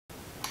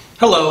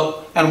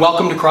Hello, and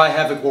welcome to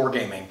Havoc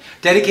Wargaming,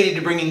 dedicated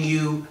to bringing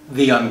you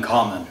the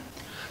uncommon.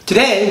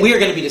 Today, we are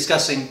going to be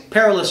discussing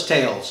Perilous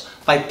Tales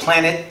by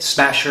Planet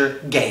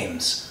Smasher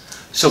Games.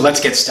 So let's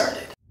get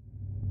started.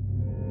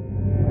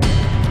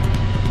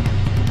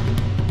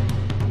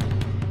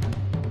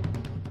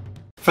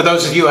 For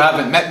those of you who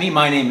haven't met me,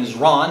 my name is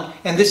Ron,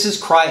 and this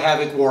is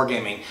Havoc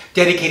Wargaming,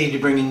 dedicated to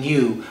bringing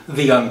you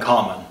the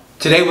uncommon.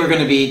 Today we're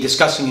going to be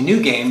discussing a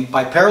new game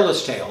by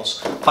Perilous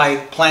Tales by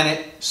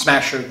Planet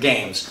Smasher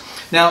Games.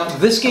 Now,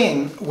 this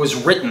game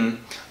was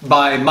written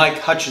by Mike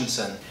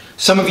Hutchinson.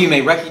 Some of you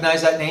may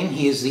recognize that name.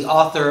 He is the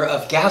author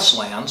of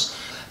Gaslands.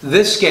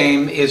 This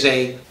game is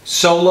a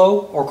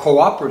solo or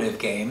cooperative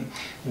game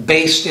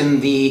based in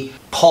the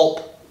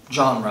pulp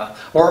genre,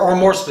 or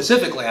more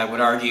specifically, I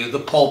would argue, the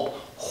pulp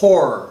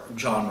horror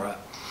genre.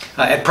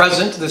 At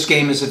present, this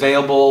game is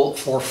available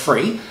for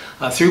free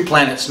through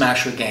Planet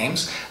Smasher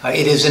Games.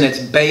 It is in its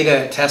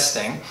beta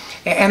testing,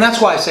 and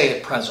that's why I say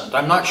at present.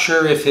 I'm not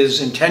sure if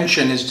his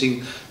intention is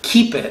to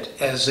keep it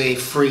as a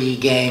free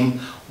game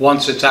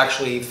once it's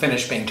actually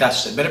finished being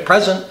tested. But at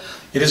present,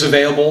 it is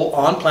available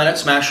on Planet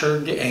Smasher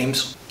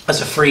Games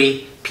as a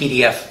free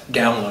PDF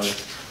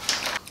download.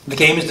 The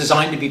game is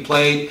designed to be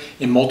played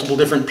in multiple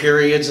different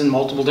periods and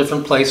multiple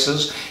different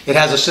places. It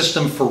has a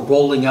system for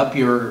rolling up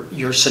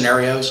your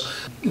scenarios,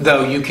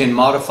 though you can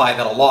modify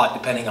that a lot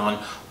depending on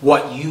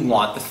what you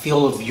want, the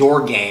feel of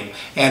your game,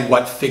 and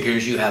what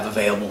figures you have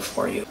available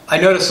for you. I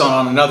noticed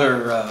on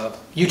another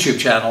YouTube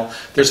channel,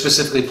 they're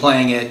specifically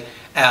playing it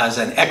as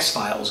an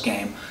X-Files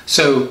game.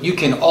 So you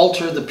can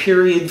alter the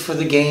period for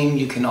the game,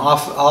 you can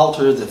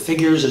alter the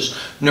figures. There's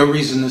no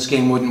reason this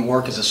game wouldn't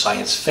work as a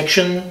science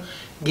fiction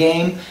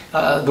game.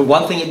 The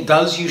one thing it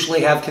does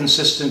usually have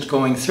consistent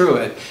going through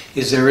it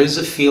is there is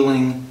a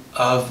feeling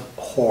of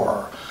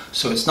horror.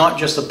 So it's not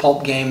just a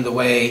pulp game the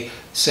way,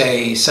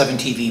 say,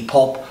 7TV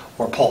Pulp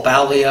or Pulp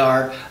Alley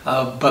are,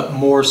 but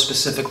more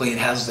specifically it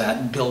has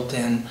that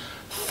built-in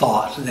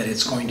thought that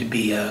it's going to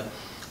be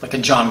like a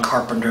John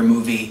Carpenter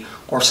movie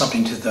or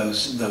something to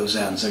those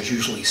ends. There's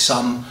usually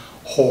some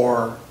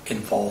horror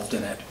involved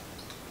in it.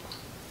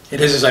 It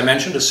is, as I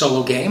mentioned, a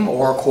solo game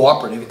or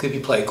cooperative. It could be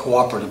played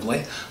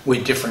cooperatively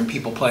with different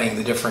people playing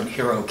the different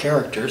hero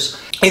characters.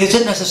 It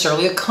isn't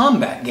necessarily a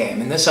combat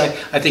game, and this I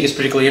think is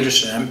particularly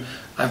interesting.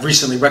 I've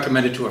recently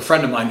recommended to a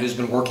friend of mine who's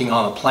been working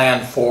on a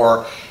plan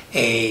for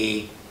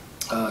a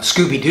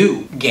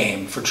Scooby-Doo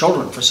game for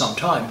children for some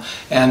time,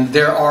 and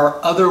there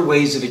are other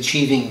ways of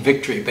achieving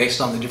victory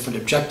based on the different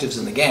objectives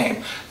in the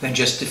game than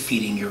just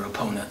defeating your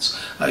opponents.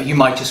 You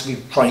might just be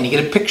trying to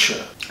get a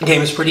picture. The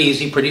game is pretty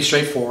easy, pretty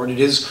straightforward. It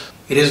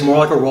is more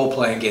like a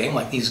role-playing game,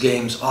 like these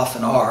games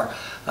often are,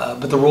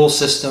 but the rule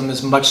system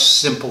is much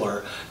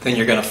simpler than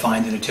you're going to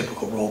find in a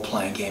typical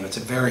role-playing game. It's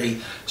a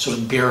very sort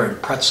of beer and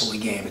pretzel-y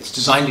game. It's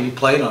designed to be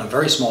played on a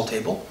very small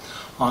table,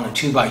 on a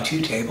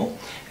 2x2 table.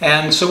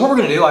 And so what we're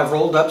going to do, I've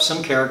rolled up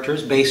some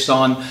characters based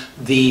on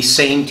the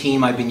same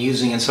team I've been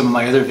using in some of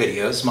my other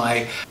videos,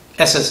 my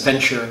SS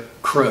Venture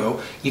crew.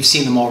 You've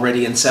seen them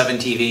already in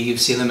 7TV, you've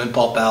seen them in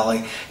Pulp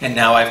Alley, and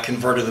now I've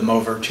converted them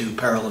over to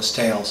Perilous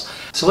Tales.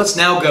 So let's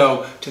now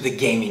go to the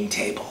gaming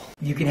table.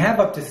 You can have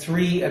up to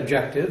 3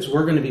 objectives.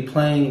 We're going to be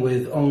playing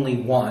with only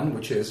one,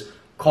 which is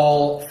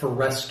call for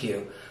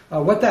rescue.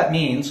 What that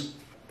means,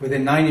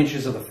 within 9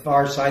 inches of the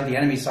far side, the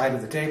enemy side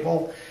of the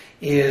table,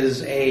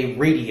 is a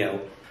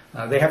radio.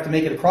 They have to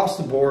make it across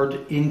the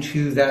board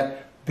into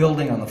that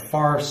building on the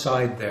far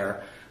side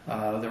there.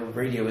 The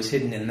radio is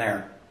hidden in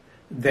there.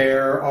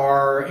 There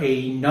are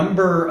a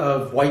number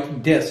of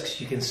white discs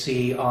you can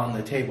see on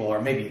the table,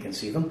 or maybe you can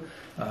see them.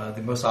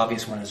 The most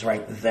obvious one is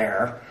right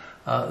there.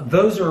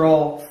 Those are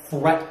all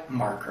threat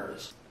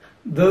markers.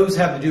 Those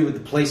have to do with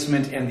the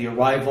placement and the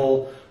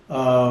arrival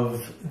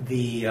of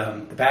the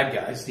bad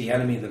guys, the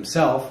enemy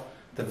themselves,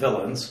 the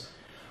villains.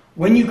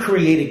 When you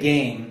create a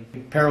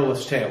game,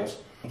 Perilous Tales,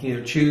 you can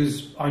either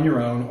choose on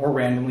your own or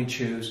randomly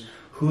choose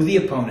who the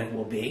opponent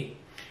will be.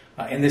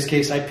 In this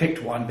case, I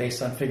picked one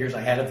based on figures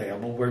I had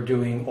available. We're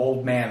doing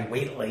Old Man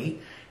Whately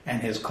and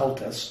his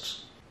cultists.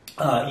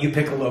 You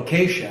pick a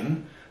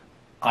location.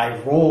 I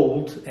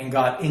rolled and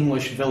got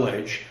English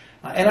Village,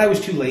 and I was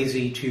too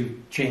lazy to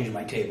change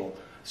my table.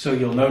 So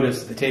you'll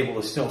notice the table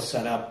is still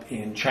set up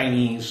in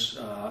Chinese,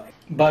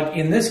 but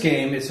in this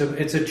game, it's a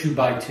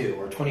 2x2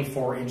 or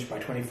 24-inch by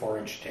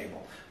 24-inch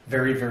table.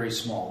 Very, very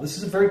small. This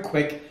is a very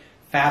quick,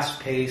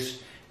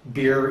 fast-paced,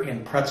 beer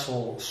and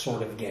pretzel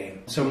sort of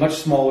game. So much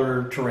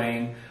smaller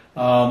terrain.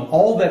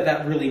 All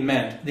that really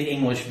meant, the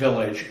English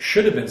Village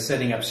should have been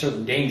setting up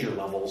certain danger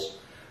levels.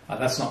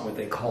 That's not what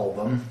they call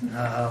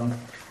them.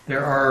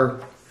 There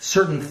are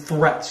certain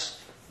threats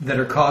that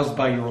are caused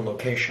by your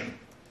location.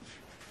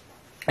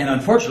 And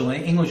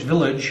unfortunately, English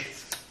Village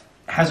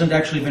hasn't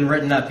actually been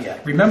written up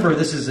yet. Remember,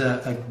 this is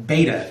a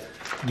beta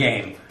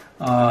game.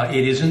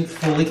 It isn't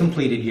fully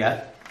completed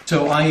yet.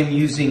 So I am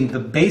using the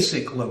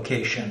basic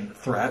location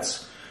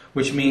threats,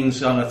 which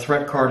means on a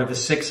threat card of a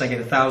 6, I get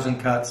 1,000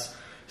 cuts.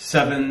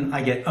 7,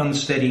 I get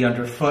unsteady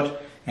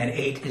underfoot. And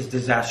 8 is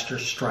disaster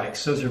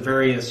strikes. Those are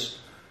various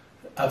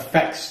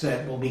effects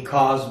that will be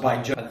caused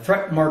by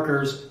threat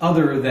markers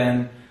other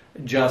than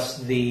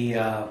just the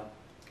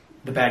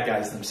bad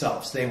guys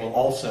themselves. They will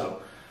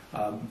also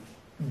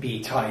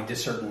be tied to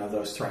certain of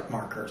those threat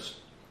markers.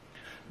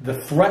 The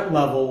threat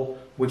level,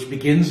 which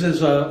begins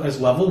as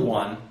level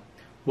 1,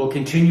 will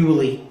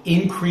continually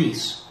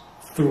increase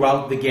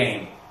throughout the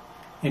game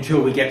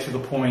until we get to the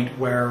point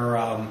where,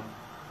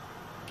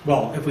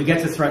 well, if we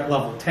get to threat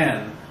level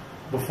 10,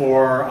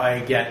 before I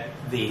get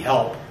the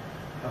help,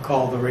 I'll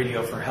call the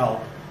radio for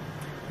help,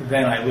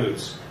 then I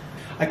lose.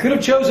 I could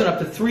have chosen up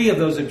to 3 of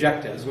those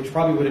objectives, which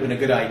probably would have been a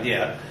good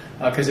idea,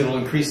 because it'll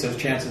increase those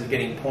chances of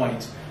getting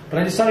points. But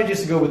I decided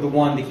just to go with the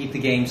 1 to keep the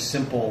game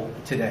simple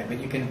today. But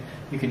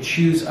you can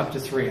choose up to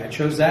 3. I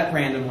chose that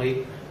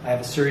randomly. I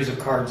have a series of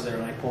cards there,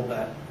 and I pulled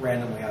that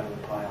randomly out of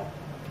the pile.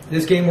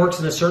 This game works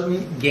in a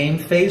certain game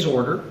phase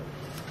order.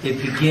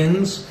 It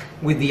begins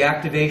with the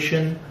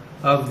activation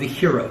of the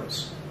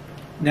heroes.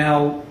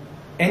 Now,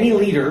 any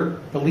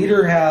leader, the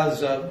leader has,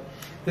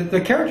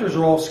 the characters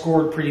are all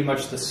scored pretty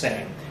much the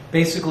same.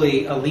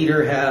 Basically, a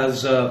leader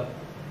has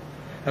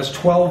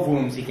 12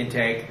 wounds he can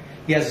take.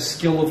 He has a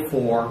skill of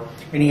 4,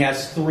 and he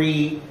has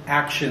 3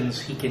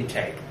 actions he can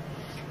take.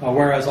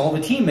 Whereas all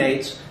the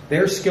teammates,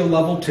 they're skill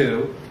level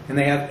 2, and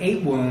they have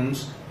 8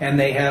 wounds, and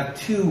they have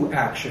 2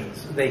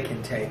 actions they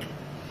can take.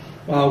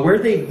 Where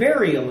they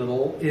vary a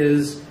little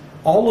is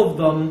all of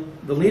them,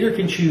 the leader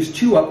can choose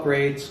 2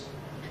 upgrades,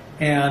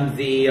 and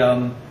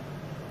the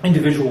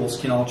individuals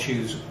can all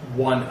choose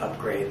 1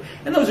 upgrade.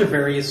 And those are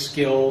various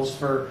skills.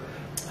 For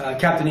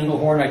Captain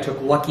Englehorn, I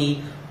took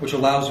Lucky, which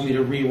allows me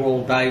to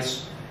re-roll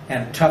dice,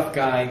 and Tough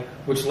Guy,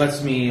 which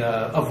lets me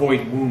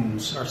avoid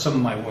wounds, or some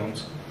of my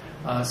wounds.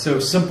 So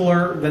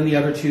simpler than the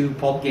other 2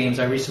 pulp games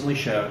I recently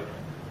showed.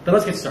 But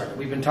let's get started.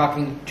 We've been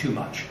talking too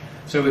much.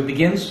 So it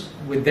begins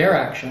with their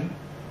action.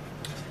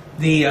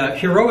 The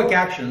heroic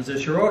actions,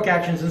 there's heroic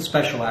actions and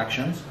special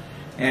actions.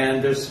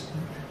 And there's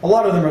a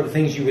lot of them are the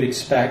things you would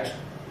expect.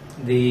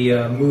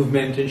 The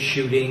movement and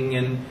shooting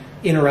and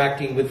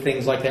interacting with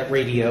things like that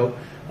radio.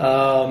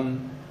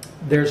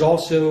 There's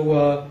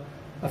also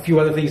a few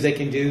other things they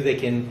can do. They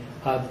can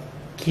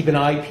keep an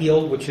eye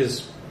peeled, which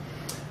is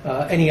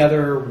any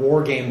other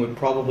war game would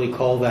probably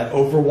call that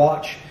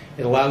Overwatch.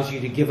 It allows you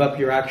to give up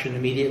your action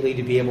immediately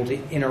to be able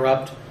to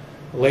interrupt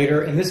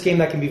later. In this game,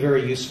 that can be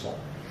very useful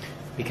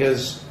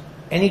because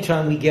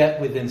anytime we get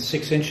within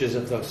 6 inches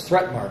of those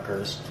threat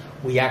markers,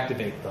 we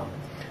activate them.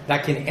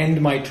 That can end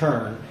my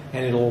turn,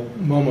 and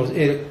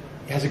it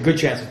has a good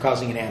chance of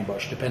causing an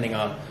ambush, depending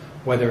on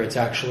whether it's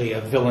actually a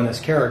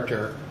villainous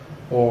character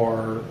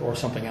or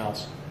something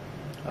else.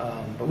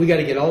 But we got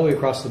to get all the way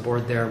across the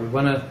board there.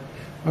 What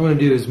I want to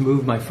do is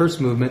move my first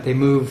movement. They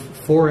move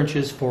 4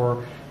 inches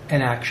for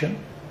an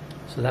action.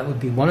 So that would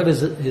be one of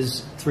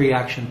his 3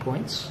 action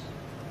points.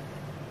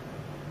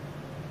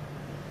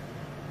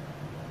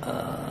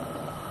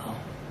 I'm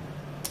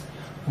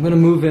going to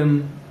move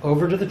him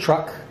over to the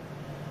truck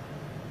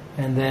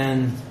and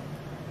then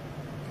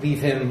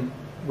leave him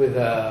with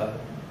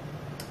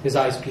his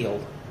eyes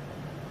peeled.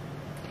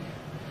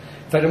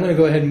 In fact, I'm going to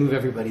go ahead and move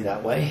everybody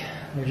that way.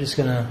 They're just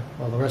going to,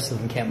 well, the rest of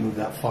them can't move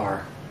that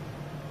far.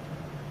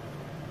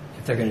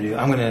 If they're going to do,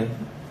 I'm going to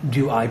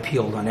do eye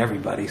peeled on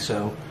everybody,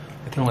 so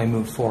I can only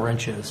move 4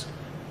 inches.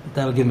 But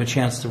that'll give them a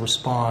chance to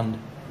respond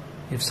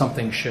if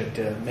something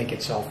should make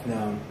itself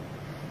known.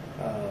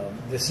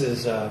 This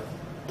is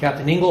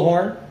Captain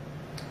Englehorn,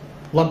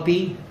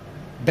 Lumpy,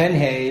 Ben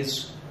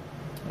Hayes,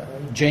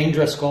 Jane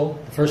Driscoll,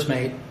 the first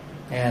mate,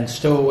 and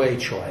Stowaway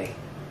Choi.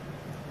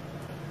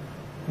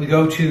 We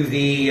go to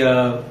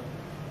the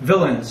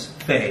villains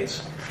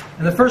phase.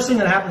 And the first thing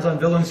that happens on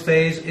villains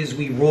phase is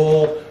we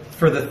roll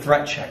for the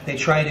threat check. They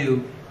try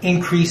to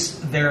increase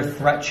their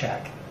threat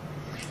check.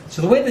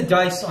 So the way the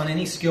dice on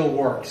any skill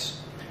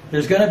works,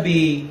 there's going to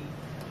be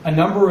a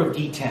number of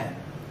D10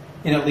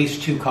 in at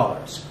least 2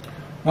 colors.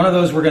 One of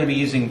those we're going to be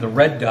using the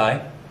red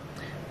die.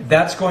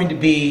 That's going to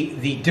be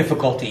the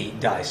difficulty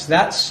dice.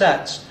 That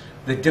sets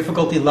the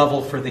difficulty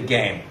level for the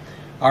game,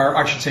 or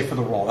I should say for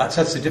the roll. That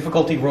sets the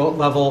difficulty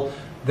level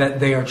that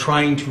they are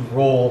trying to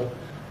roll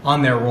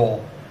on their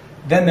roll.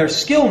 Then their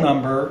skill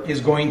number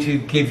is going to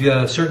give you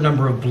a certain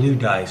number of blue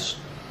dice.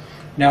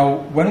 Now,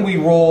 when we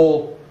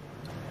roll,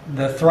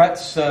 the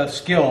threat's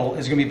skill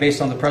is going to be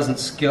based on the present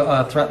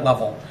skill threat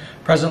level.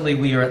 Presently,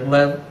 we are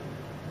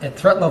at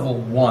threat level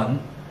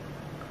 1,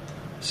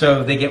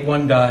 so they get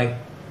 1 die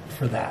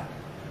for that.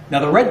 Now,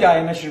 the red die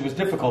I mentioned was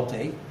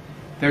difficulty.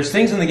 There's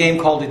things in the game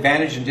called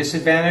advantage and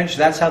disadvantage.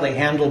 That's how they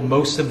handle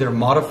most of their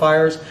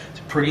modifiers. It's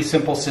a pretty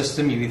simple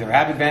system. You either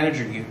have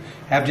advantage or you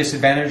have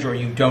disadvantage, or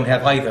you don't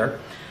have either.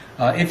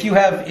 If you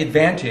have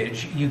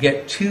advantage, you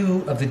get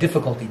 2 of the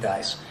difficulty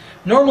dice.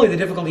 Normally, the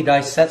difficulty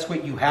dice sets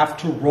what you have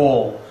to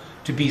roll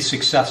to be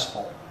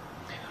successful.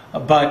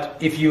 But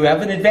if you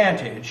have an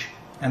advantage,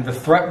 and the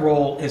threat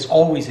roll is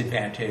always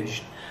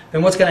advantaged,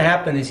 then what's going to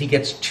happen is he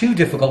gets 2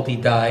 difficulty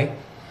die,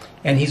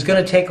 and he's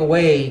going to take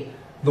away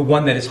the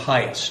one that is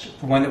highest,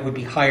 the one that would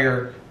be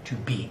higher to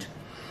beat.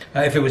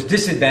 If it was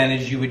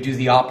disadvantaged, you would do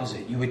the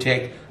opposite. You would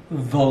take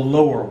the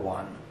lower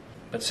one.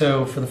 But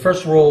so for the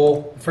first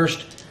roll,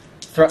 first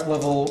threat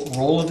level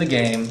roll of the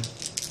game.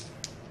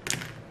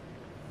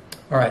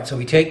 All right, so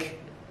we take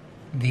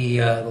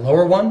the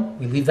lower one,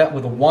 we leave that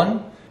with a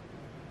 1,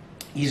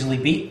 easily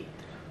beat.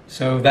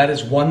 So that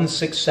is 1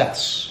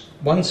 success.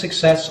 1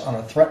 success on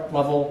a threat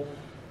level.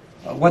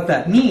 What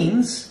that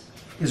means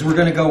is we're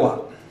going to go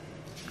up.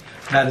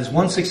 That is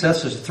 1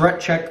 success. There's a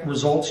threat check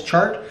results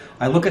chart.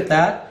 I look at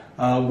that.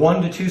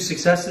 1 to 2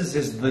 successes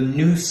is the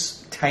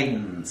Noose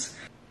Titans.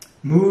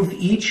 Move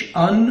each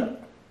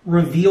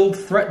unrevealed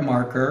threat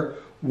marker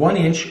 1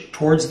 inch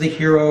towards the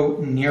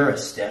hero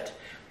nearest it.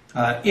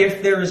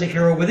 If there is a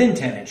hero within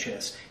 10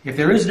 inches. If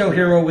there is no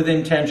hero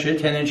within 10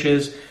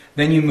 inches,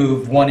 then you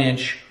move 1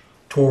 inch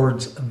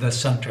towards the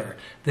center.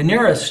 The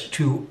nearest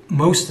to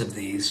most of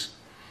these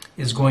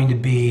is going to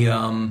be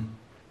the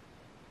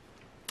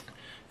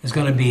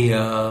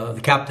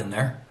captain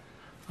there.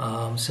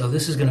 So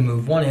this is going to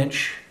move 1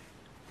 inch.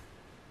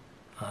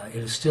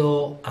 It is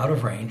still out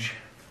of range.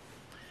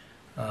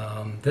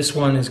 This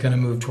one is going to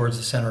move towards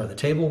the center of the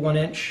table 1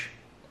 inch.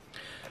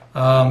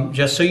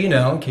 Just so you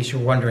know, in case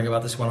you're wondering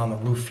about this one on the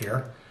roof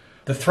here,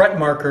 the threat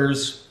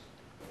markers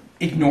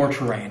ignore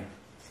terrain.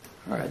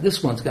 All right,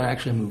 this one's going to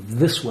actually move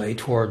this way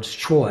towards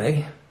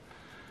Choi.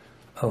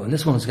 Oh, and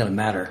this one's going to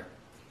matter.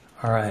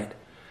 All right,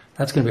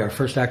 that's going to be our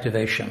first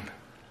activation.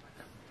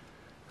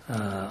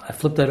 I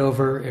flip that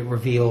over, it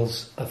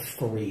reveals a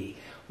 3.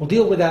 We'll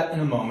deal with that in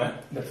a moment,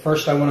 but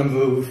first I want to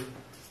move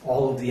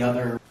all of the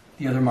other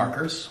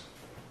markers.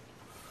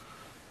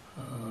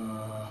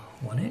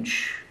 1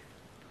 inch,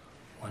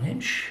 1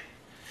 inch.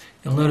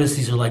 You'll notice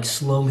these are like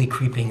slowly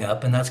creeping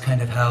up, and that's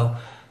kind of how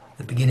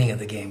the beginning of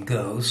the game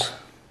goes.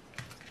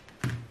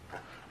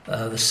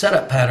 The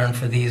setup pattern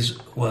for these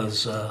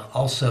was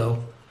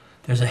also,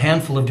 there's a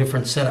handful of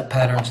different setup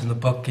patterns in the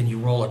book, and you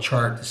roll a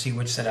chart to see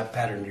which setup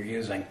pattern you're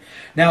using.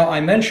 Now,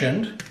 I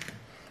mentioned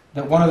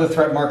that one of the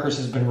threat markers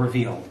has been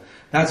revealed.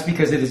 That's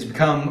because it has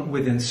become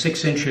within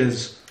 6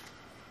 inches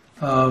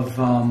of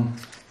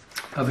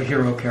a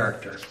hero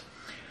character.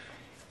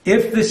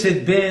 If this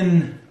had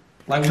been,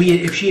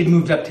 if she had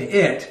moved up to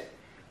it,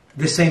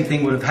 the same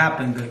thing would have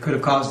happened, but it could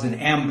have caused an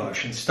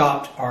ambush and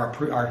stopped our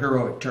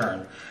heroic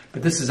turn.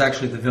 But this is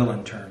actually the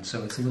villain turn,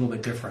 so it's a little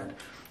bit different.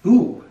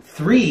 Ooh,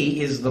 3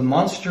 is the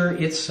monster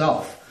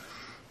itself.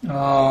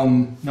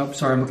 Nope,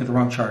 sorry, I'm looking at the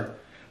wrong chart.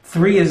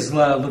 3 is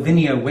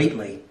Lavinia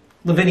Whately.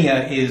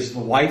 Lavinia is the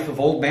wife of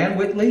Old Man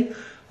Whitley.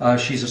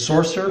 She's a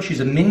sorcerer. She's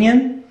a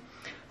minion.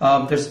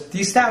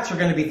 These stats are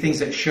going to be things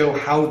that show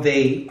how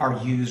they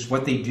are used,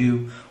 what they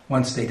do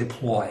once they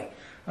deploy.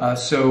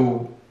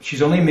 So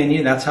she's only a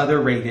minion. That's how they're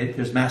rated.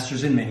 There's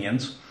masters and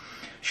minions.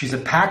 She's a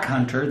pack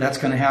hunter. That's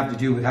going to have to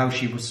do with how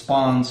she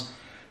responds.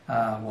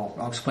 Well,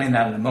 I'll explain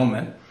that in a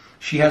moment.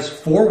 She has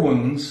 4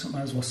 wounds.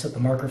 Might as well set the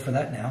marker for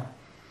that now.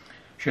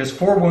 She has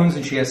 4 wounds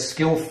and she has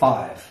skill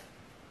 5.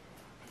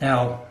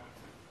 Now,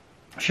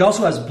 she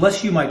also has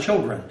Bless You, My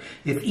Children.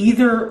 If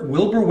either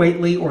Wilbur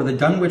Whately or the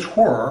Dunwich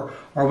Horror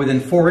are within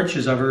 4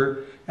 inches of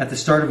her at the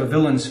start of a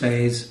villain's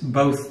phase,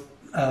 both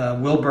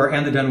Wilbur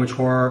and the Dunwich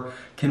Horror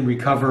can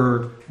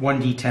recover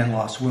 1d10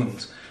 lost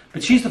wounds.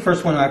 But she's the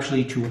first one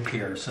actually to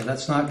appear, so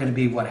that's not going to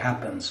be what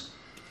happens.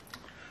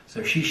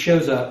 So she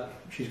shows up.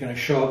 She's going to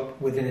show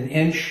up within 1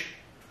 inch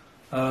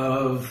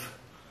of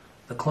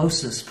the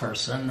closest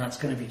person. That's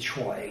going to be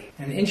Choi.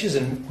 And 1 inch is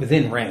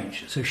within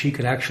range, so she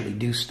could actually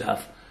do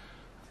stuff.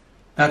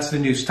 That's the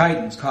Noose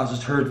Titans,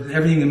 causes her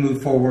everything to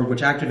move forward,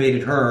 which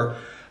activated her.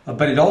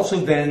 But it also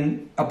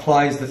then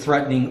applies the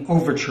threatening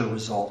overture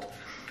result.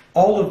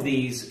 All of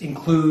these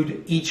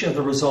include each of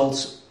the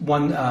results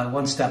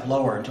one step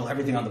lower until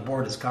everything on the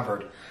board is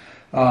covered.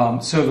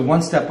 So the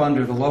 1 step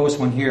under, the lowest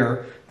one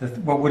here,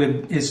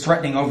 is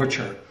threatening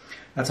overture.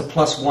 That's a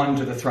 +1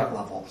 to the threat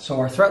level. So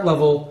our threat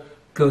level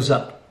goes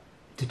up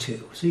to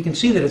 2. So you can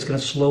see that it's going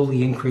to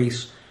slowly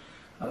increase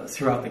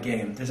throughout the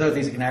game. There's other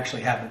things that can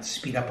actually have it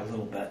speed up a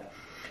little bit.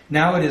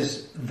 Now it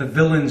is the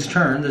villain's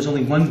turn. There's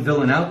only one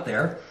villain out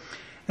there.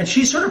 And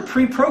she's sort of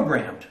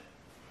pre-programmed.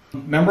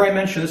 Remember I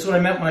mentioned, this is what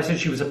I meant when I said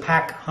she was a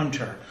pack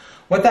hunter.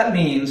 What that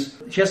means,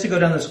 she has to go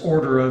down this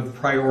order of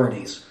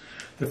priorities.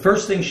 The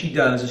first thing she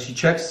does is she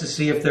checks to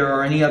see if there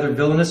are any other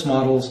villainous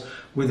models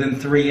within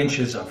 3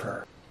 inches of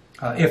her.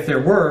 If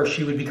there were,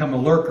 she would become a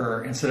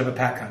lurker instead of a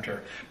pack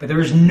hunter. But there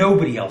is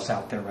nobody else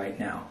out there right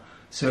now.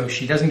 So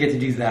she doesn't get to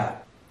do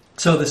that.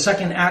 So the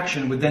second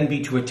action would then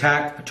be to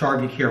attack a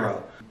target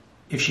hero.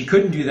 If she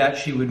couldn't do that,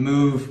 she would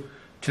move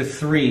to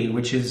 3,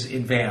 which is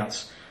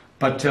advance.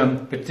 But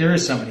there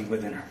is somebody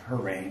within her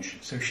range.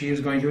 So she is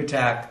going to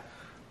attack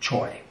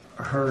Choi.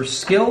 Her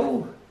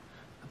skill,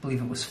 I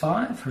believe it was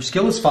 5. Her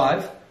skill is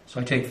 5. So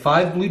I take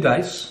 5 blue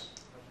dice.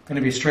 Going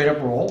to be a straight up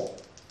roll.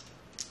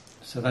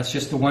 So that's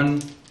just the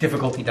 1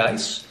 difficulty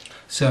dice.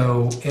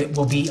 So it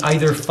will be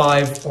either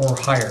 5 or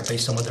higher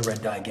based on what the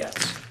red die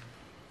gets.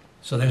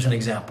 So there's an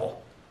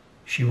example.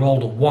 She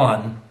rolled a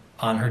 1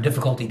 on her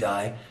difficulty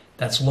die.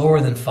 That's lower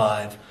than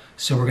 5,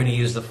 so we're going to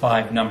use the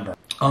 5 number.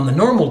 On the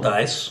normal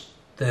dice,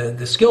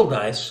 the skill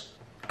dice,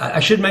 I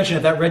should mention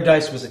if that red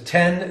dice was a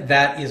 10,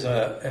 that is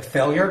a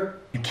failure.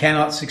 You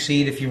cannot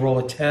succeed if you roll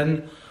a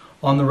 10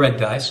 on the red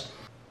dice.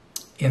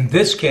 In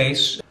this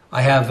case,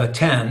 I have a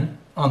 10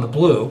 on the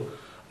blue.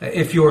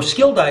 If your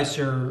skill dice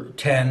are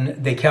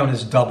 10, they count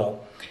as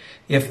double.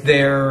 If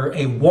they're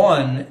a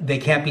 1, they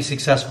can't be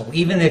successful.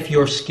 Even if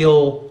your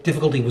skill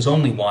difficulty was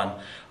only 1,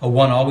 a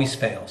 1 always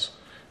fails.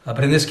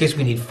 But in this case,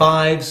 we need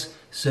 5s,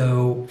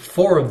 so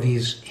 4 of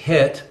these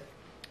hit.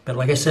 But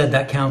like I said,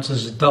 that counts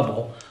as a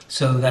double.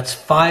 So that's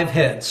 5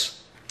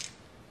 hits.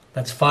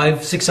 That's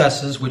 5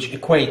 successes, which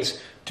equates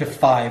to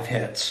 5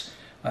 hits.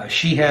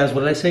 She has,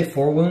 what did I say,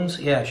 4 wounds?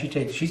 Yeah,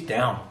 she's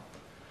down.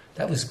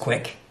 That was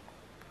quick.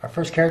 Our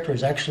first character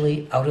is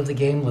actually out of the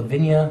game.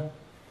 Lavinia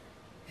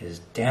is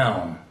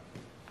down.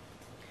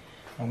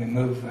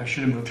 I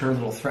should have moved her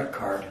little threat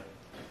card.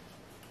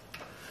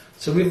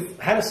 So we've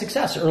had a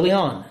success early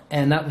on,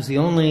 and that was the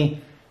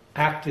only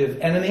active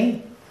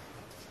enemy.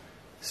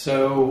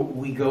 So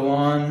we go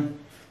on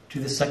to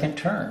the second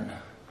turn,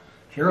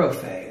 hero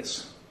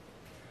phase.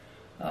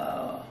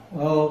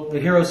 Well, the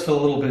heroes feel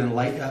a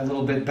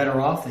little bit better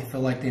off. They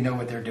feel like they know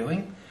what they're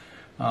doing.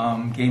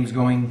 Game's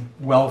going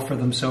well for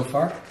them so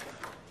far.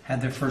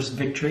 Had their first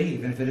victory,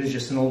 even if it is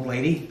just an old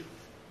lady.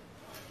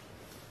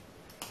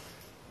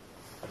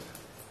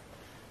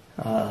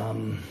 I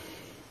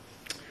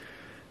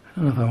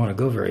don't know if I want to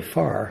go very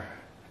far.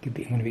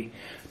 Definitely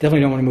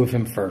don't want to move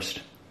him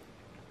first.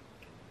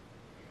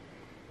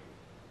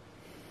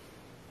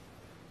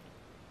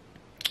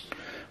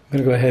 I'm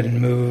going to go ahead and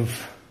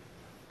move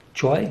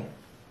Joy.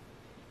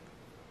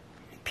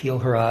 Peel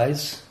her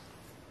eyes.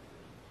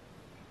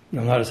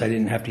 You'll notice I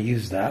didn't have to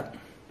use that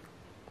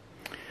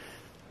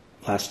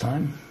last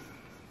time.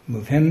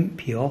 Move him,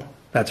 peel.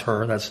 That's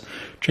her. That's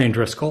Jane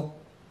Driscoll.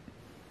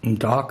 And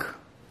Doc.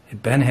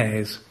 And Ben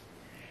Hayes.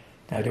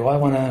 Now, I'm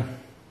going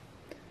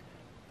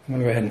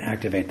to go ahead and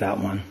activate that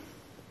one.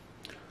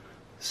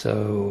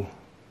 So,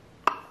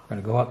 we're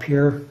going to go up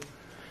here,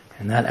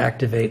 and that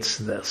activates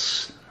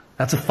this.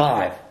 That's a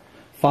 5.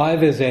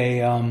 5 is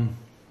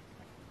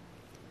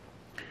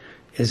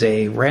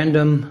a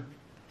random.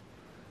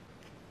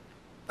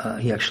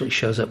 He actually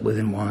shows up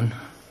within 1.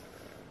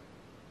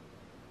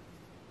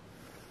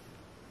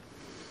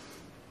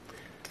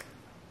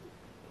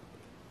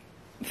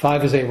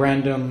 Five is a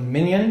random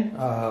minion,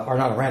 or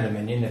not a random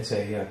minion, it's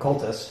a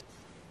cultist.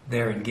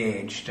 They're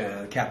engaged,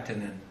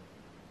 captain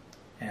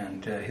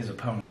and his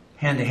opponent.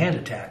 Hand-to-hand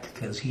attack,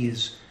 because he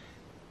is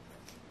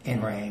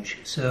in range.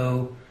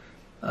 So,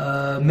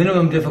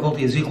 minimum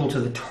difficulty is equal to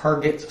the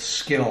target's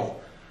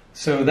skill.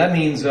 So that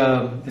means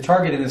the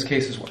target in this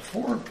case is what,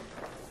 4?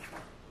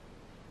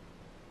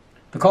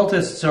 The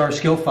cultists are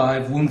skill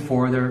 5, wound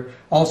 4. They're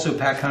also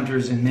pack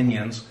hunters and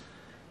minions,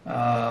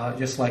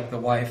 just like the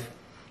wife.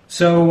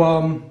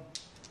 So,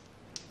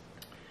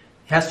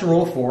 he has to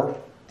roll a 4.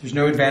 There's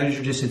no advantage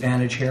or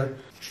disadvantage here.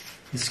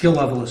 His skill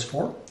level is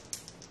 4.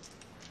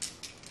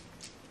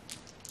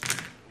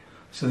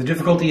 So the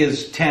difficulty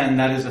is 10.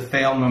 That is a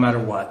fail no matter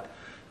what.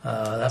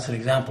 That's an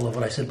example of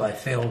what I said by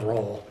failed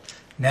roll.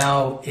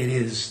 Now it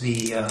is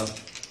the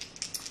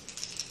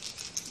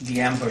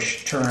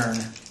ambush turn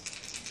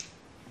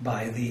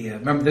by the...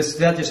 remember,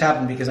 that just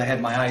happened because I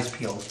had my eyes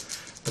peeled.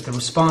 But the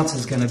response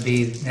is going to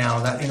be, now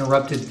that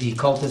interrupted the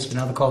cultist, but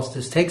now the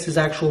cultist takes his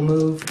actual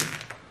move,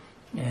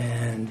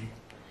 and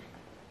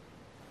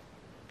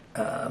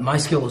my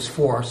skill is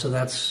 4, so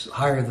that's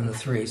higher than the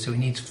 3, so he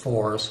needs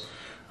 4s,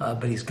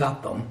 but he's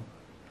got them.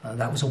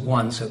 That was a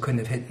 1, so it couldn't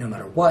have hit no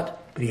matter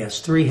what, but he has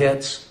 3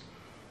 hits.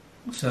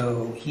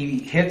 So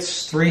he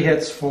hits 3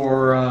 hits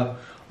for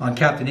on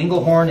Captain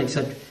Inglehorn,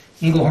 except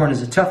Inglehorn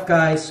is a tough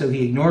guy, so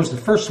he ignores the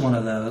first one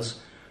of those,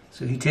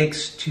 so he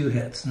takes 2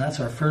 hits, and that's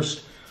our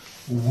first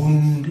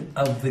wound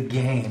of the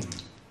game.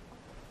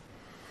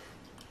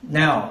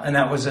 Now, and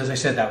that was, as I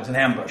said, that was an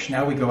ambush.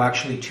 Now we go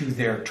actually to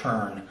their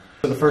turn.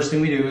 So the first thing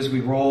we do is we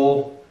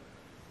roll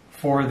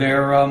for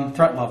their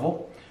threat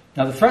level.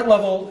 Now the threat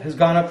level has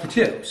gone up to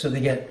 2, so they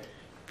get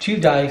 2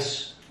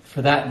 dice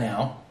for that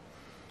now.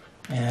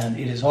 And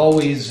it is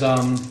always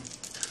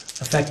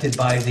affected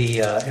by the,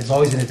 it's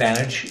always an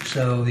advantage.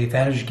 So the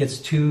advantage gets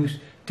 2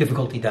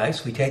 difficulty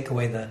dice. We take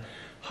away the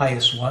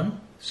highest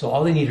one. So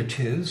all they need are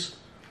 2s.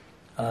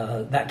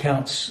 That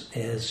counts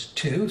as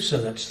 2,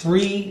 so that's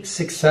 3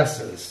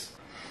 successes.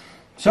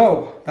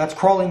 So that's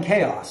Crawling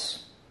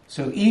Chaos.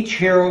 So each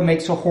hero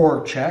makes a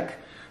horror check.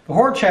 The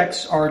horror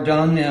checks are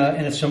done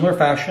in a similar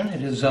fashion.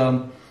 It is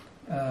to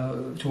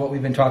what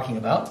we've been talking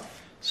about.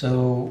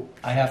 So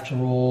I have to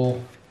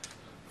roll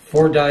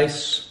 4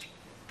 dice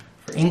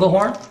for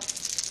Inglehorn.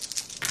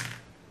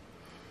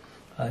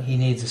 He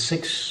needs a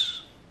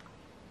 6,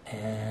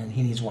 and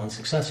he needs 1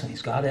 success, and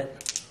he's got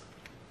it.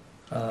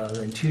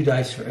 Then 2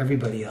 dice for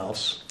everybody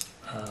else.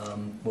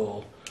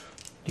 We'll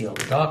deal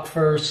the Doc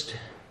first.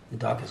 The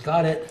Doc has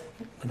got it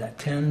with that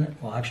 10.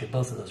 Well, actually,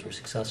 both of those were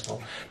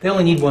successful. They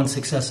only need 1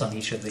 success on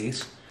each of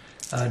these.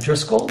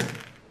 Driscoll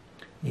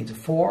needs a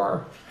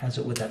 4, has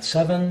it with that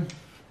 7.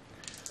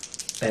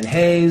 Ben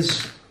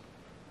Hayes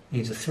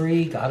needs a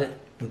 3, got it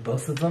with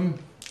both of them.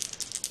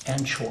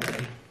 and Choi.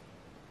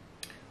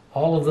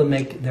 All of them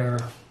make their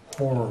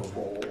horror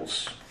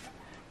rolls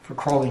for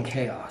Crawling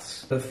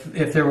Chaos.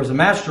 If there was a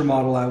master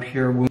model out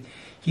here,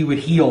 he would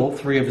heal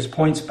 3 of his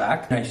points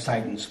back. Nice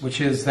Titans, which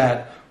is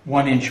that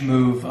 1-inch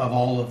move of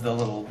all of the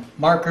little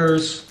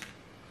markers.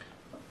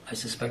 I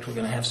suspect we're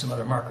going to have some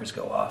other markers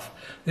go off.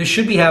 This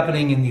should be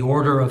happening in the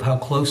order of how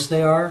close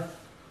they are.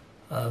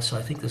 So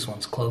I think this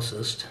one's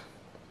closest.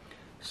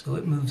 So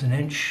it moves an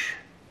inch.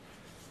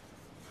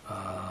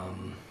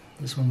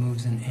 This one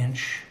moves an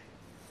inch.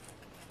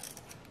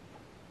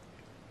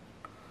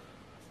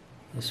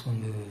 This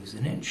one moves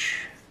an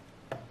inch,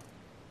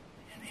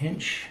 an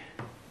inch,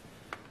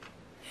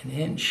 an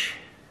inch,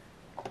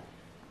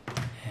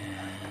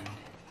 and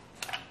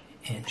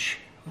inch.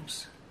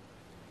 Oops.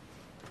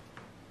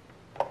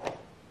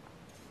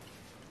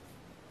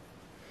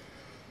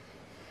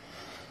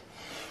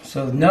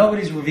 So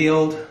nobody's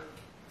revealed.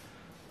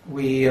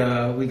 We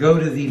go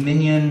to the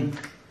minion.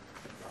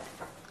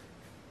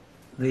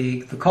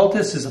 The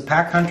cultist is a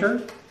pack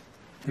hunter.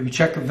 If you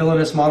check the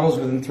villainous models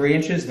within 3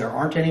 inches, there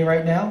aren't any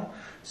right now.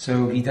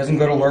 So he doesn't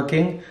go to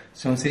lurking.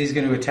 So instead he's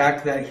going to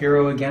attack that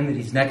hero again that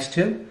he's next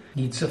to.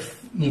 Needs a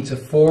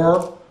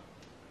 4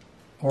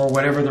 or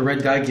whatever the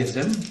red die gives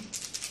him.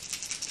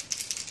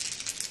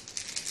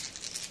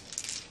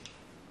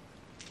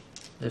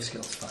 Their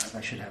skill's 5.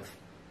 I should have.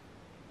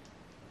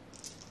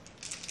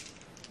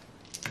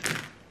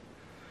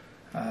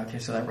 Okay,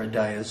 so that red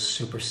die is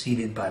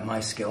superseded by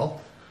my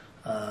skill.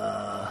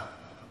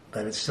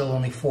 But it's still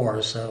only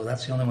 4, so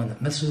that's the only one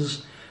that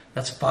misses.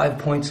 That's 5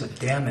 points of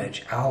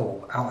damage.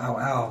 Ow, ow, ow,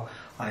 ow.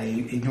 I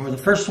ignore the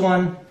first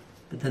one,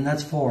 but then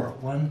that's 4.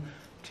 1,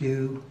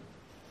 2,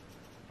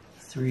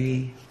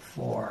 3,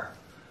 4.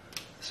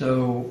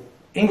 So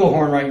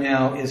Inglehorn right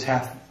now is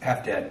half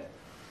dead.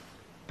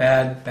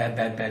 Bad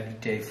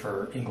day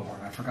for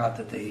Inglehorn. I forgot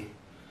that to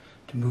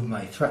move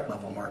my threat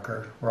level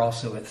marker. We're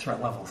also at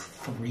threat level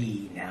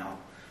 3 now.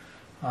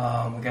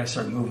 We got to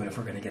start moving if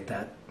we're going to get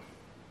that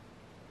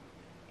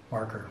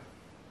marker.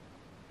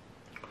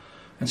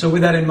 And so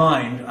with that in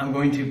mind, I'm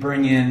going to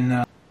bring in,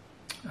 on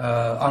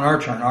our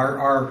turn,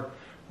 our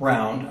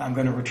round, I'm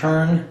going to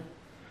return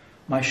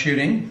my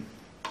shooting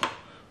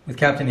with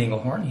Captain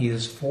Inglehorn. He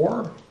is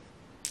 4.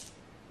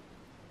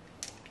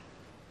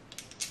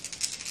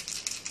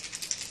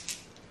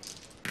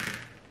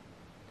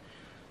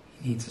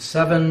 He needs a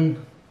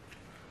 7.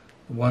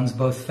 The 1s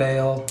both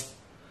fail.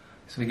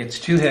 So he gets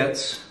 2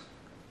 hits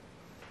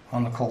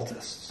on the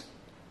cultists.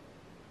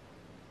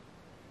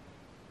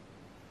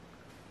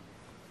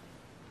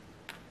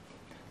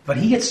 But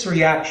he gets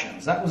 3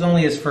 actions. That was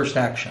only his first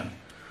action.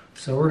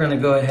 So we're going to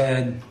go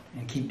ahead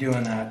and keep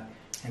doing that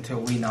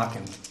until we knock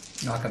him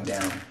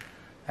down.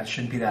 That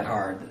shouldn't be that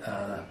hard.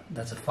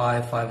 That's a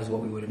 5. 5 is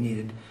what we would have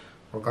needed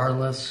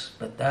regardless.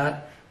 But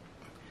that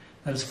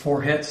is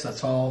 4 hits.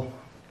 That's all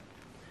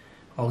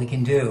he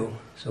can do.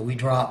 So we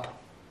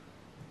drop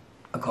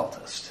a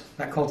cultist.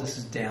 That cultist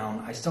is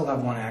down. I still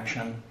have 1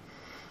 action.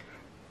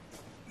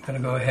 I'm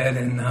going to go ahead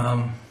and...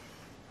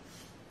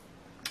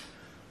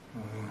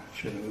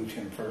 should have moved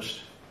him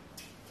first.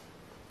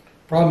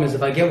 Problem is,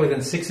 if I get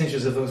within 6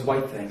 inches of those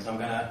white things, I'm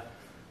going to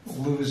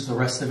lose the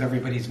rest of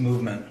everybody's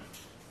movement.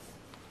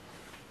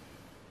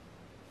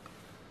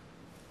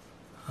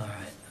 All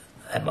right,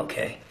 I'm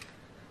okay.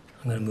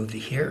 I'm going to move to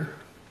here.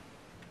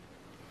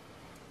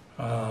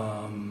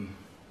 I'm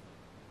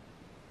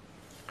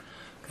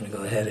going to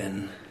go ahead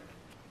and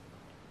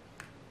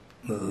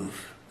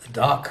move the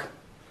Doc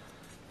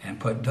and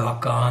put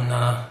Doc on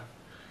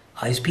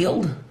Eyes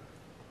Peeled.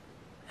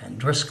 And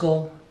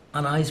Driscoll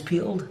on Eyes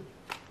Peeled.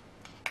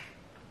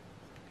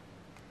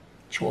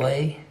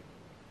 Choi.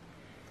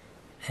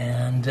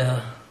 And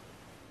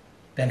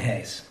Ben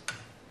Hayes.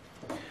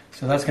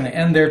 So that's going to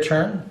end their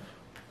turn.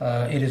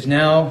 We're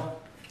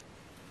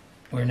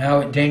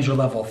now at danger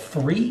level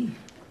 3.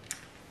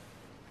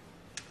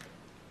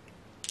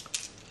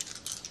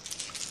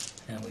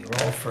 And we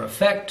roll for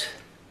effect.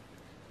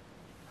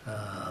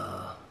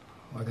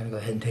 We're going to go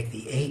ahead and take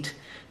the 8.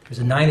 There's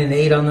a 9 and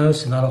 8 on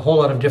those, so not a whole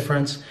lot of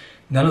difference.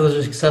 None of those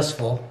are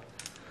successful,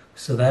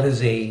 so that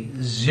is a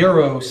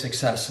 0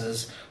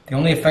 successes. The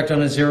only effect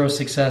on a 0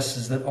 success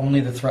is that only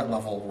the threat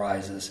level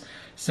rises.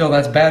 Still,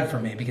 that's bad for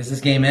me because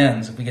this game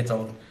ends if we get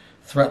to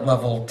threat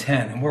level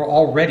 10, and we're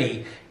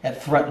already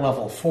at threat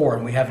level 4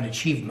 and we haven't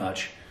achieved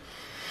much.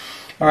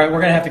 All right,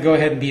 we're going to have to go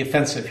ahead and be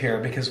offensive here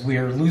because we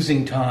are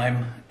losing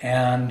time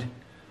and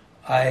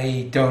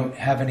I don't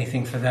have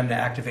anything for them to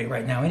activate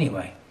right now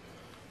anyway.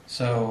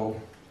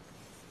 So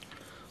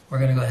we're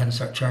going to go ahead and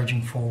start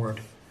charging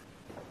forward.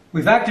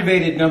 We've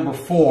activated number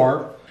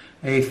 4.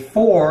 A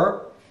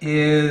 4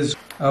 is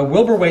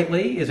Wilbur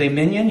Whately is a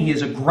minion. He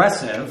is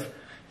aggressive.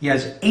 He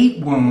has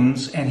 8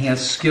 wounds and he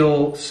has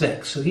skill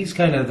 6. So he's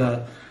kind of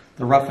the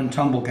rough and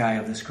tumble guy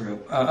of this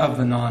group, of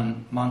the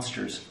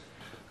non-monsters.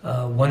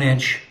 1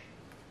 inch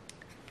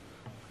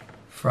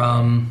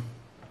from,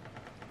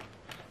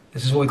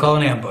 this is what we call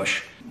an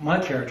ambush. My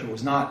character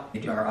was not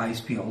our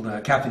Eyes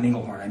Peeled, Captain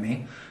Inglehorn I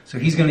mean. So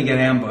he's going to get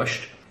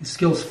ambushed. His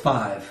skill's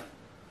 5.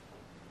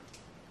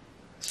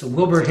 So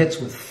Wilbur hits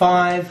with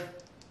 5.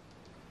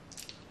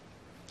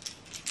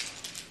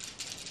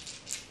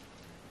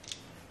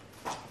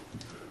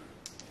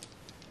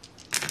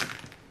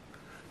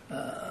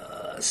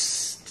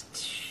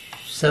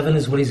 Seven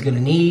is what he's going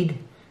to need.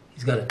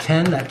 He's got a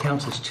 10, that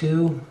counts as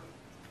 2.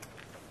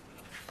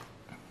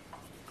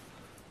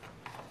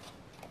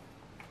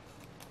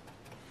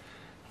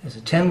 There's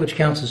a 10, which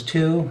counts as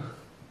 2,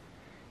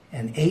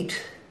 and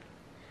 8.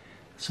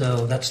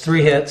 So that's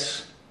 3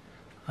 hits.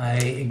 I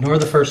ignore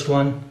the first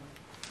one.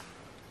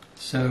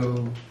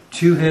 So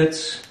 2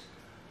 hits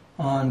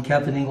on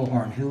Captain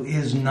Englehorn, who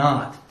is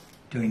not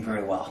doing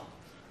very well.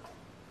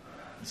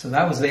 So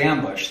that was the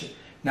ambush.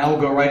 Now we'll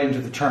go right into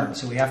the turn.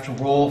 So we have to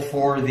roll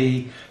for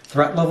the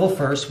threat level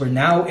first. We're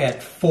now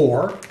at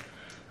 4.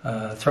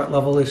 Threat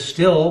level is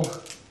still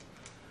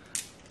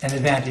an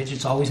advantage.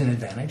 It's always an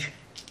advantage.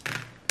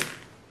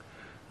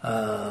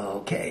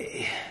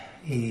 Okay.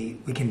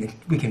 We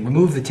can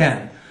remove the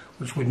 10,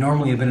 which would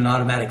normally have been an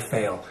automatic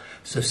fail.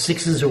 So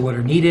 6s are what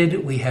are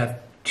needed. We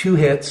have 2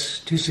 hits,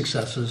 2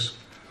 successes.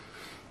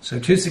 So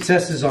 2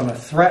 successes on a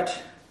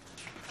threat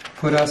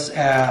put us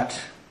at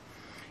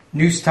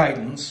Noose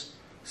Titans.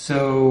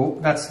 So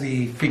that's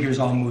the figures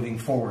all moving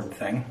forward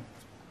thing.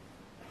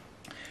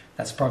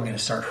 That's probably going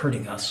to start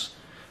hurting us.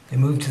 They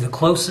move to the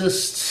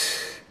closest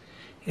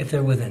if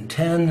they're within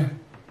 10.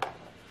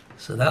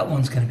 So that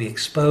one's going to be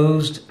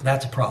exposed.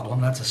 That's a problem.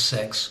 That's a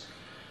 6.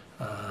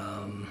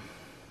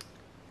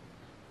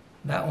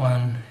 That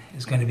one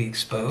is going to be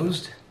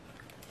exposed.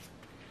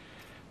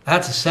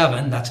 That's a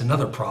 7. That's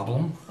another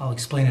problem. I'll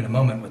explain in a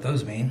moment what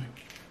those mean.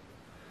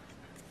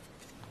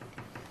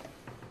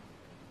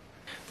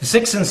 The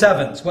 6 and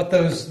 7s, what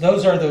those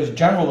are those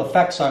general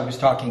effects I was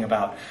talking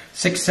about.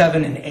 6,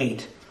 7, and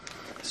 8.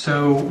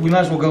 So we might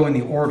as well go in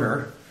the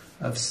order.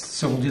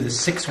 So we'll do the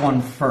 6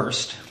 one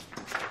first.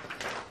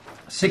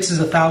 6 is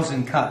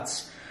 1,000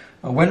 cuts.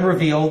 When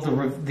revealed,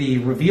 the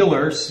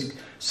revealer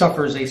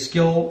suffers a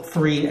skill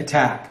 3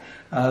 attack.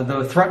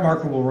 The threat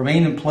marker will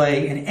remain in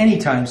play, and any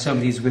time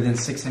somebody's within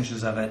 6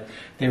 inches of it,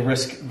 they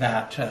risk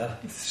that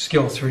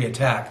skill 3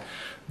 attack.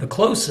 The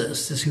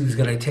closest is who's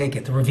going to take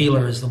it. The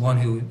revealer is the one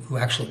who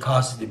actually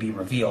caused it to be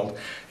revealed,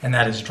 and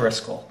that is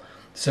Driscoll.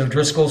 So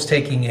Driscoll's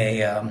taking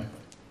a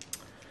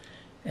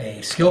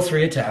skill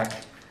 3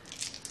 attack.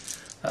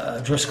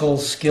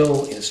 Driscoll's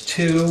skill is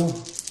 2.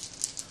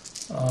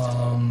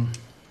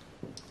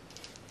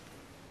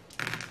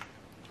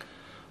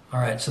 All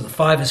right, so the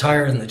 5 is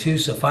higher than the 2,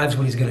 so 5 is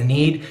what he's going to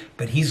need,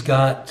 but he's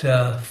got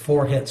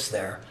 4 hits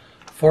there.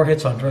 4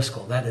 hits on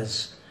Driscoll. That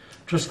is,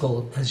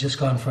 Driscoll has just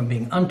gone from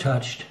being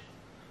untouched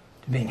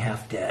to being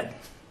half dead.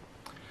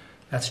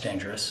 That's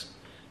dangerous.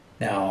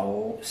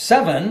 Now,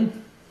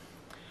 7,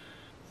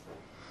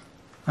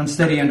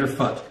 unsteady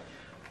underfoot.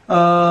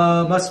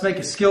 Must make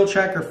a skill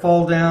check or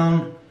fall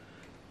down.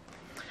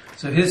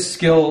 So his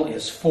skill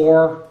is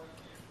 4.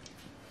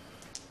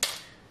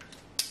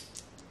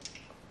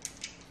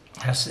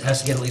 Has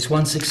to get at least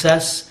 1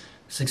 success.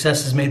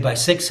 Success is made by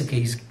 6.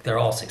 Okay, they're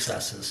all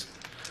successes.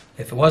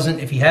 If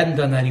he hadn't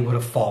done that, he would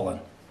have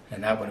fallen,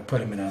 and that would have put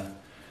him in a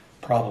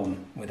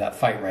problem with that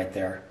fight right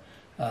there,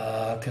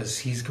 because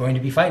he's going to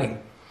be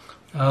fighting.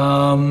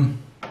 Because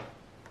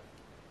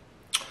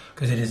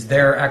it is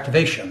their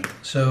activation.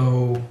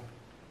 So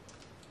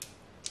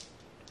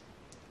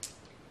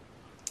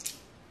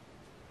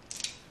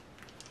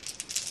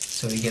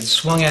he gets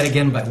swung at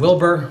again by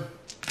Wilbur.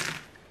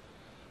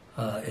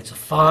 It's a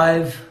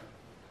 5.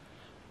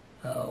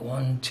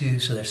 1, 2,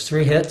 so there's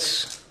 3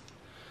 hits.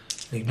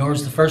 It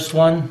ignores the first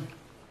one.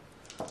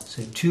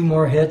 So 2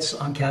 more hits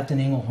on Captain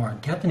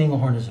Englehorn. Captain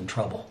Englehorn is in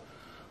trouble.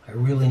 I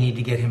really need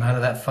to get him out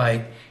of that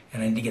fight,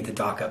 and I need to get the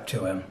dock up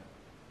to him.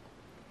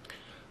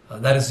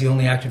 That is the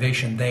only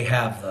activation they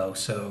have, though,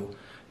 so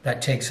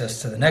that takes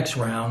us to the next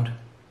round.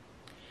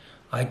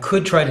 I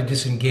could try to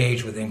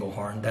disengage with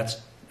Englehorn.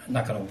 That's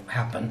not going to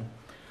happen.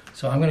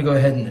 So I'm going to go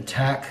ahead and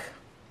attack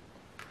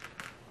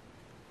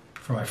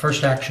for my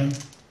first action.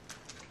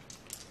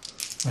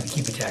 I'm going to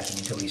keep attacking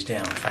until he's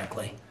down,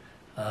 frankly.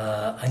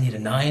 I need a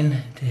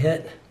 9 to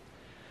hit,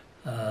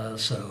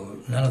 so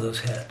none of those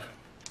hit.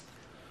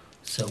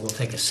 So we'll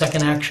take a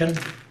second action.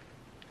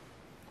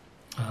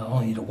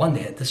 Only need a 1 to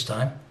hit this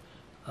time,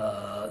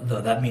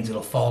 though that means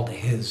it'll fall to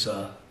his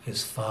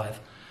 5.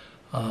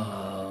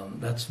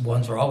 That's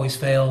 1s are always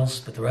fails,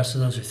 but the rest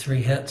of those are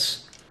 3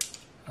 hits.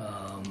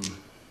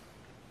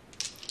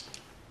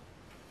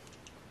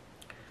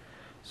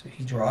 So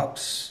he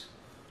drops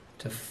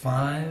to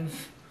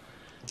 5.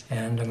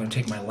 And I'm going to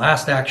take my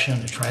last action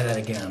to try that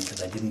again,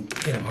 because I didn't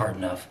hit him hard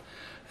enough.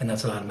 And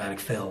that's an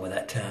automatic fail with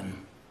that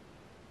 10.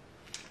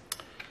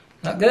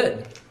 Not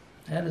good.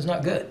 That is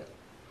not good.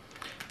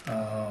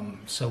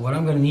 So what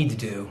I'm going to need to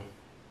do,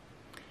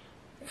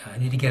 I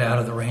need to get out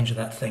of the range of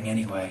that thing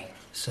anyway.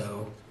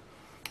 So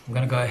I'm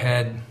going to go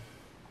ahead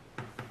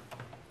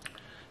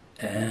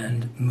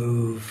and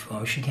move.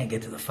 Oh, she can't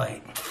get to the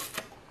fight.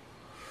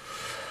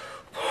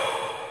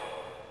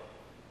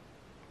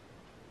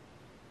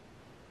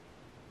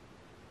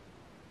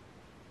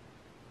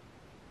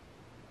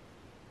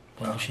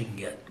 she can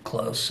get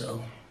close,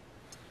 so.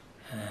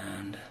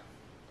 And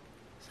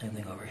same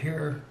thing over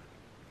here.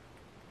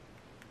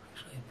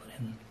 Actually, put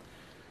in.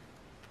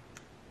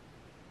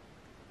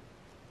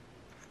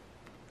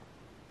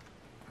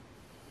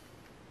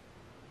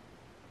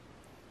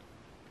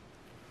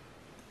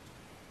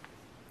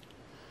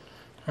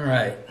 All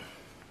right.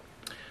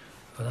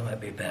 Oh, that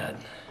might be bad.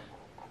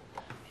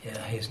 Yeah,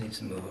 Hayes needs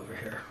to move over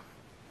here.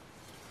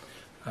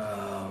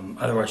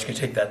 Otherwise, you can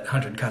take that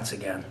 100 cuts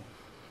again.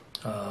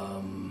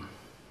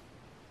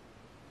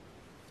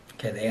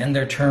 Okay, they end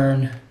their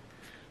turn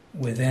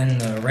within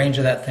the range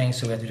of that thing,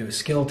 so we have to do a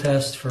skill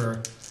test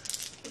for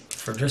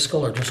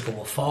Driscoll, or Driscoll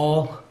will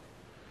fall.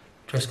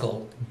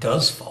 Driscoll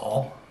does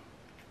fall.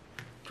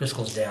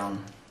 Driscoll's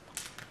down.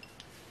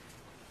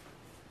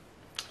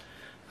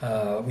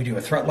 We do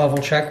a threat level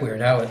check. We are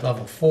now at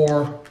level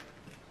 4.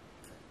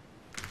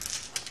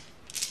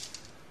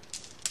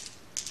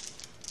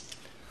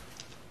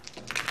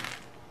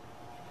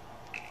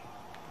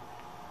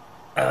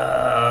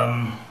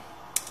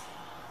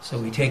 So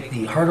we take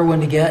the harder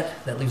one to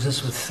get. That leaves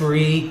us with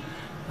 3.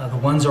 The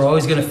 1s are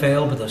always going to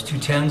fail, but those 2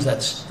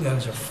 10s,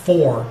 those are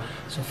 4.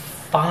 So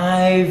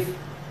 5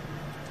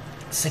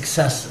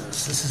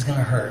 successes. This is going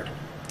to hurt.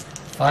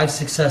 5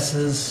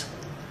 successes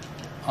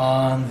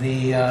on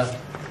the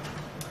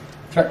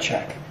threat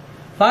check.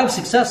 5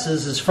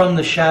 successes is from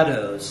the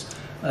shadows.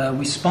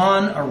 We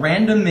spawn a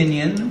random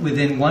minion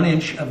within 1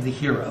 inch of the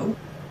hero.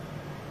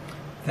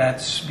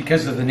 That's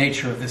because of the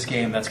nature of this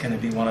game. That's going to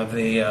be one of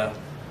the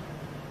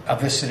of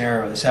this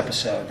scenario, this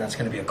episode. That's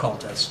going to be a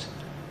cultist.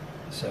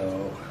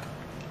 So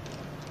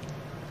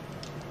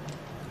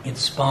it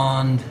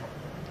spawned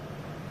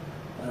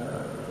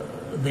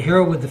the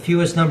hero with the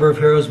fewest number of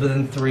heroes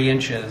within 3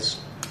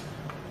 inches.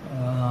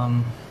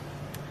 Well,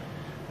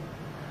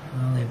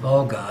 they've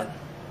all got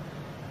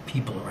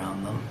people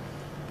around them.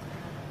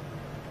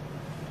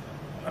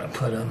 I'm going to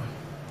put them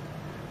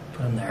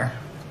there.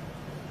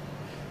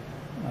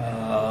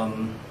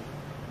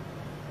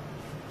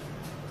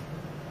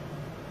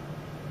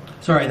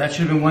 Sorry, that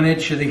should have been 1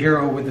 inch of the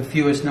hero with the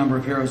fewest number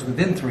of heroes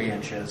within 3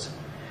 inches.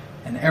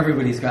 And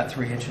everybody's got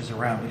 3 inches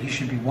around, but he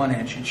should be 1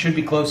 inch. It should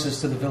be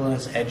closest to the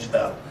villainous edge,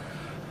 though.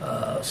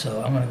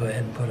 So I'm going to go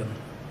ahead and put him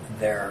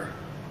there,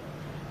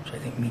 which I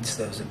think meets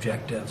those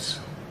objectives.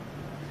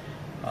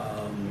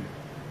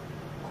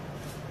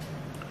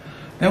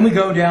 Then we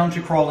go down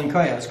to Crawling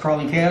Chaos.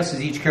 Crawling Chaos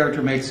is each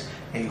character makes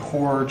a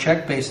horror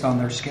check based on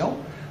their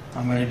skill.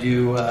 I'm going to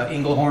do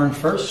Inglehorn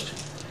first.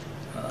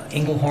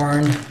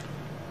 Inglehorn,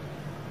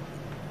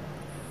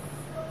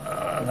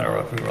 I'm going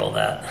to re-roll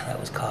that. That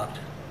was cocked.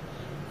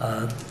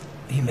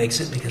 He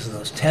makes it because of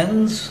those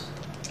 10s.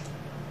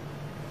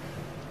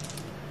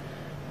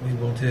 We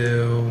will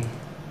do...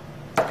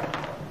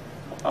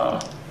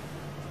 I'll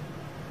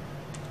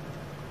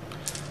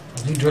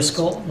do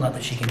Driscoll. Not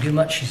that she can do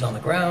much. She's on the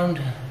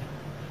ground.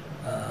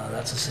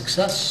 That's a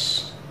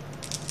success.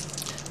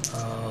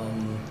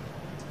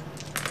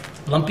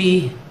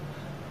 Lumpy.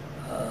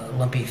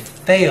 Lumpy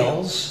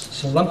fails.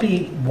 So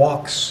Lumpy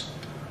walks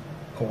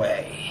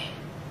away.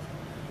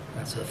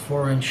 That's a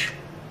 4 inch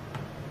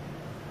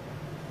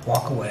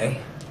walk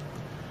away.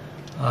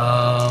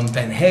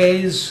 Ben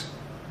Hayes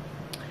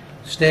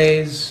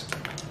stays,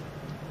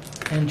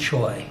 and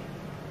Choi.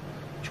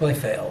 Choi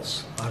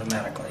fails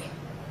automatically.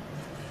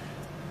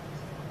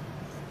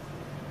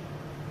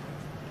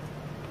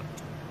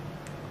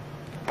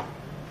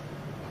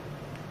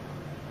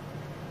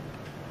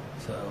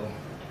 So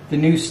the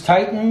Noose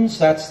Titans,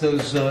 that's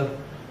those, the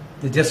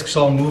discs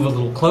all move a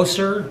little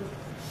closer.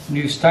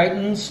 Noose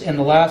Titans, and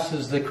the last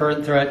is the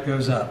current threat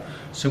goes up.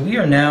 So we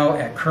are now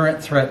at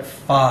current threat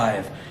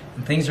 5,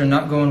 and things are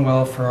not going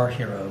well for our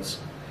heroes.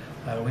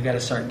 We got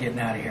to start getting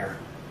out of here.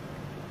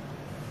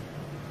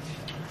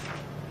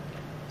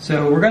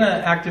 So we're going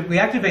to we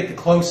activate the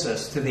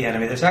closest to the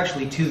enemy. There's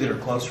actually 2 that are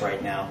close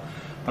right now,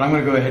 but I'm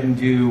going to go ahead and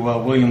do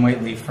William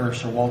Whately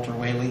first, or Walter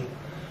Whaley.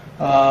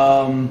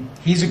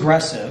 He's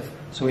aggressive,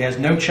 so he has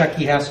no check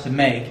he has to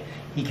make.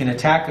 He can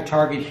attack a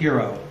target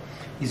hero.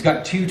 He's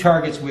got 2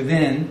 targets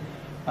within.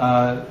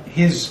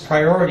 His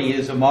priority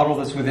is a model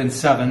that's within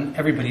 7.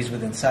 Everybody's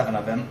within 7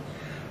 of him.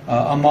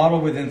 A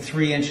model within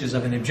 3 inches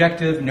of an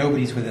objective.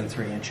 Nobody's within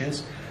 3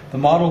 inches. The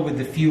model with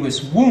the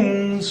fewest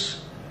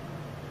wounds.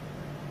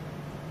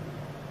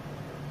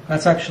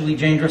 That's actually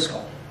Jane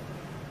Driscoll.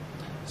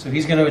 So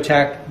he's going to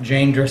attack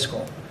Jane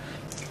Driscoll.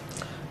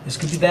 This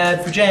could be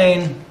bad for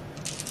Jane.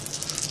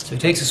 So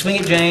he takes a swing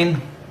at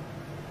Jane.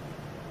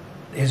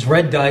 His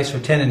red dice are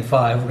 10 and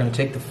 5. We're going to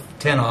take the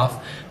 10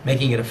 off,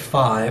 making it a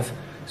 5.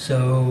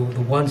 So the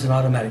 1's an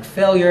automatic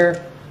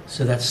failure.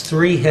 So that's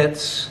 3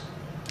 hits.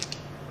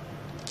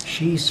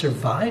 She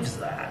survives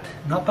that.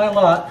 Not by a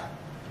lot.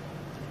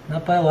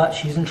 Not by a lot.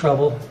 She's in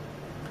trouble.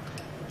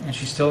 And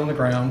she's still on the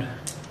ground.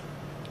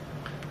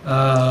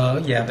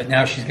 Yeah, but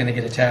now she's going to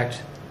get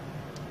attacked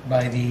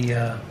by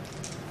the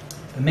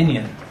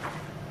minion.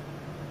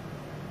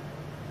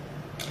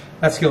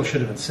 That skill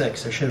should have been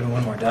 6. There should have been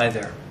 1 more die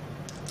there.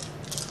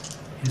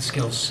 His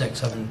skill's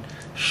 6. I've been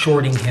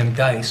shorting him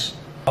dice.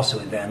 Also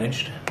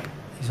advantaged.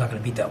 He's not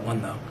going to beat that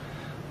one though.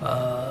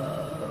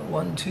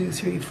 1, 2,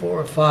 3,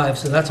 4, 5.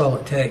 So that's all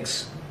it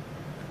takes.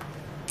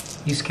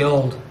 He's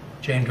killed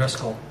Jane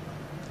Driscoll.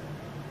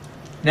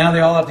 Now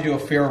they all have to do a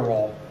fear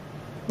roll,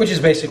 which is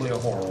basically a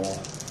horror roll.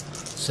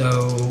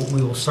 So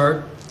we will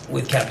start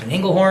with Captain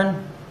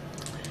Inglehorn.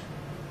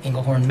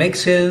 Inglehorn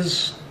makes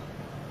his.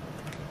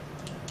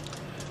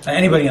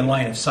 Anybody in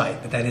line of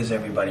sight, but that is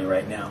everybody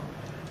right now.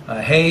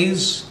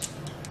 Hayes.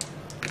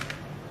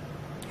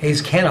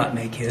 Hayes cannot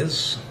make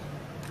his.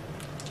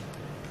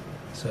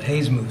 So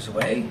Hayes moves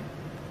away.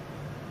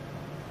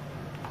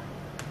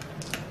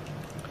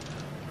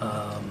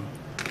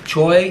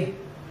 Choi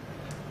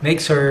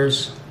makes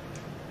hers.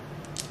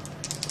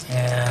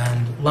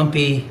 And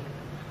Lumpy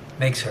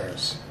makes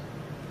hers.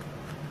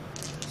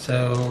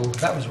 So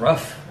that was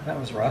rough. That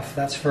was rough.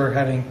 That's for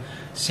having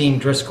seen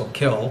Driscoll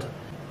killed.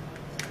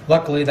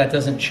 Luckily, that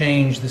doesn't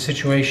change the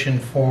situation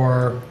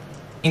for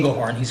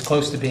Inglehorn. He's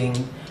close to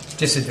being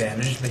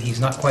disadvantaged, but he's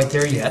not quite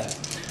there yet.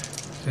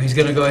 So he's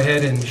going to go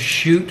ahead and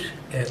shoot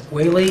at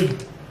Whaley.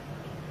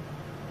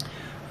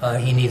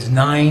 He needs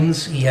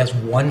 9s. He has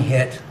 1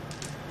 hit.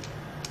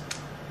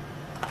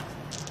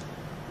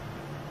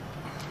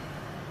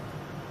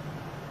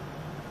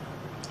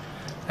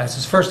 That's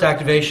his first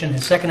activation.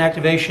 His second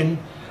activation,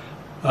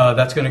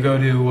 that's going to go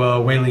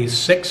to Whaley's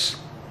 6.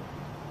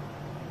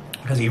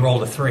 Because he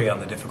rolled a 3 on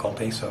the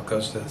difficulty, so it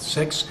goes to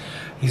 6.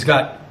 He's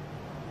got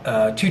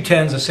 2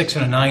 10s, a 6,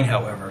 and a 9,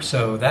 however.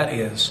 So that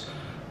is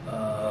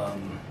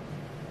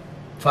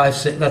 5,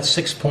 6. That's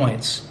 6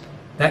 points.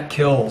 That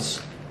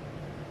kills.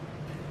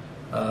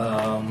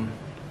 And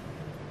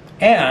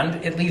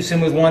it leaves him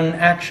with 1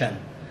 action.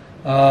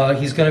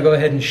 He's going to go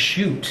ahead and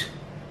shoot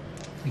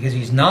because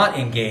he's not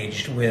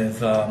engaged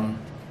with the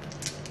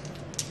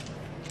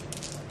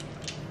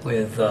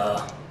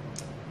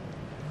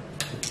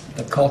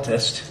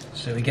cultist.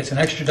 So he gets an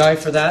extra die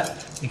for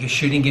that because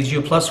shooting gives you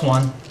a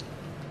 +1.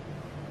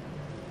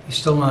 He's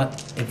still not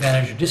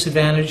advantage or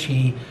disadvantage.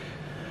 He'll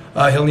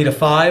need a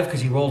 5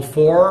 because he rolled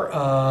 4.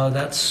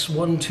 That's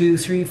 1, 2,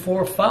 3,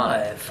 4,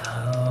 5.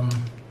 I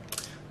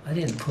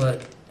didn't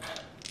put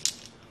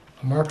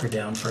a marker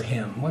down for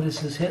him. What is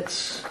his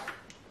hits?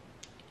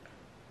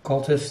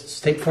 Cultists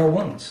take 4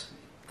 wounds.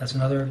 That's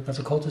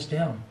a cultist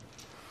down.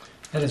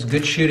 That is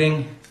good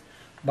shooting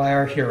by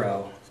our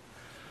hero.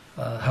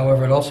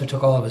 However, it also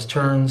took all of his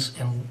turns,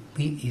 and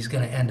he's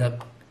going to end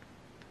up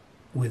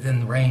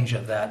within the range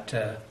of that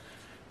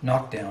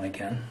knockdown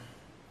again.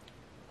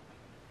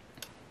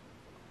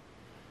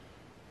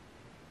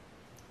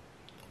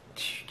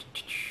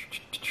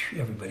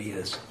 Everybody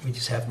is.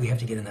 We have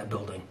to get in that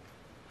building.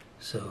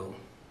 So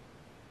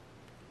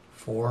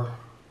 4,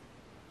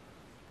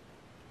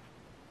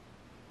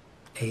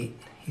 8.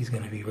 He's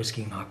going to be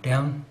risking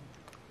knockdown.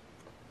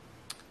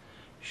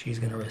 She's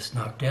going to risk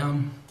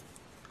knockdown.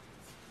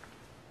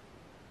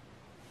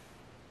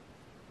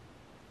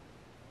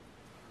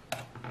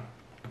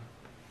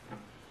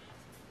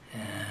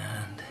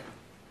 And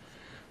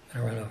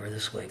I'm going to run over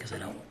this way because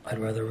I'd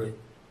rather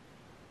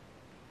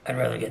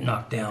get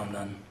knocked down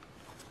than.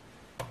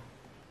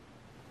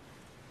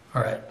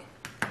 All right.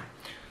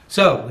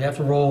 So we have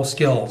to roll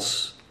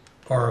skills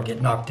or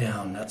get knocked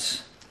down.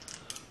 That's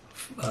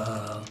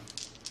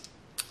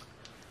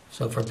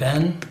so for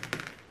Ben's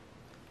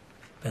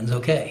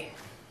okay.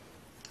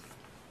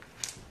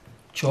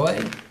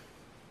 Choi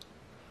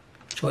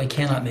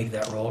cannot make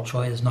that roll.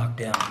 Choi is knocked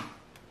down.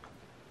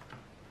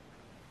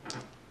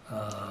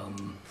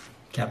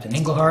 Captain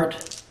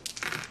Englehart,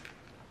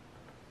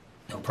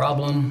 no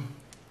problem.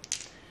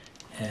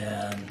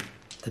 And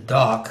the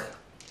Doc's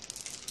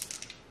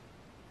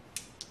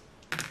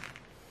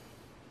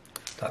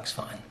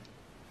fine.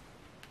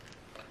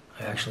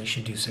 I actually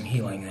should do some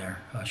healing there.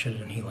 I should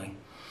have done healing.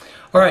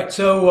 All right,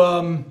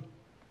 so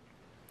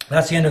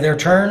that's the end of their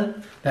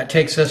turn. That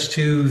takes us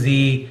to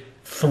the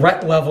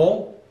threat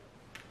level.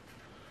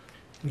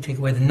 We take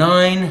away the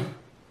 9,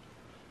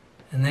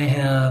 and they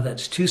have,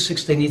 that's 2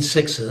 6, they need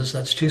 6s.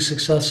 That's 2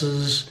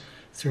 successes,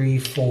 3,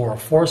 4.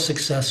 4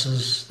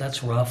 successes,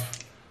 that's rough.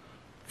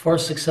 4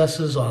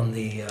 successes on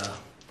the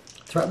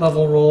threat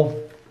level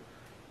roll.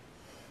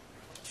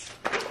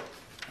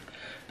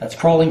 That's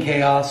crawling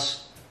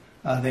chaos.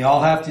 They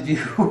all have to do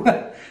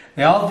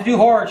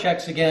horror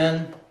checks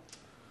again.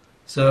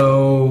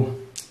 So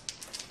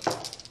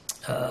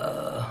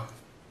well,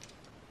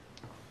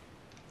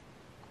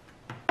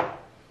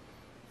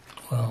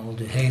 we'll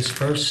do Hayes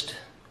first.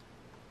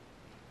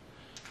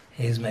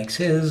 Hayes makes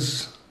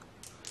his.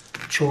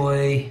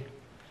 Choi,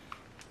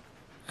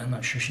 I'm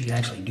not sure she can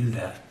actually do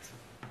that.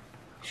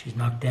 She's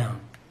knocked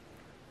down.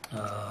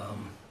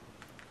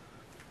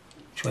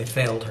 Choi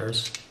failed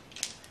hers.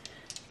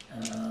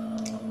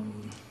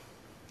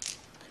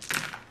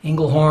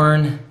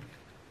 Inglehorn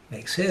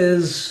makes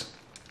his,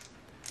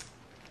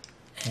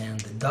 and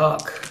the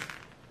Doc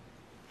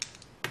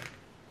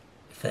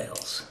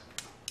fails.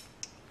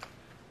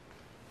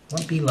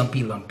 Lumpy,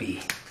 lumpy,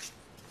 lumpy.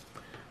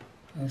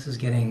 This is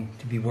getting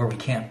to be where we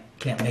can't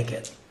make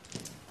it.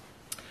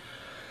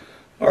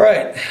 All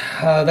right,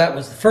 that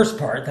was the first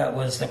part. That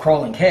was the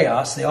crawling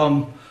chaos. The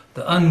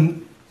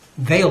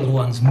unveiled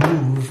ones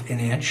move an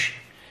inch.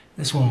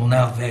 This one will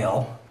now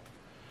veil.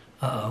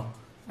 Uh-oh.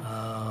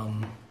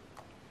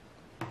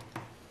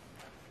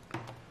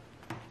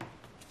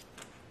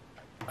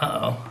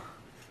 Uh-oh.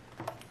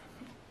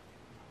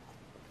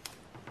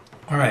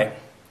 All right.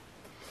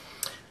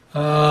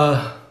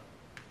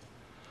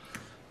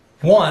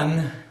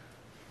 One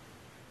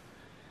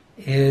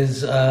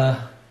is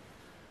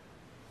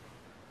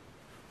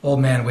Old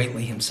Man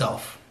Whately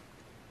himself.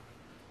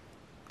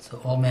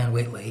 So Old Man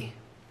Whately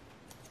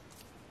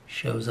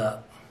shows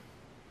up.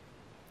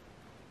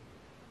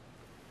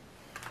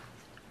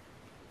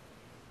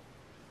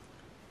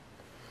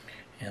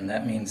 And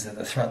that means that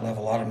the threat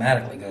level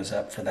automatically goes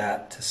up for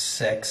that to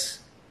 6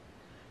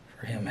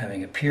 for him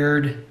having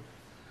appeared.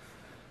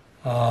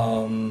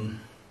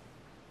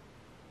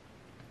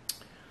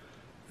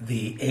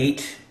 The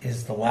 8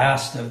 is the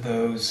last of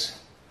those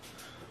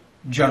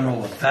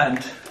general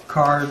event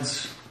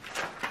cards.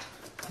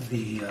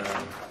 The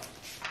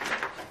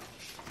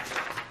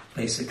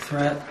basic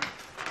threat.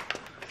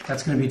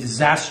 That's going to be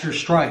Disaster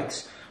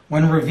Strikes.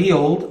 When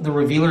revealed, the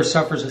revealer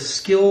suffers a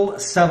skill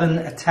 7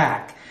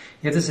 attack.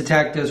 If this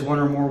attack does 1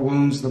 or more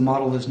wounds, the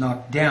model is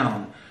knocked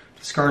down.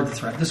 Discard the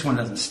threat. This one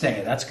doesn't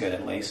stay. That's good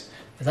at least.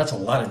 But that's a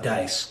lot of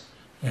dice.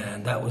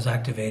 And that was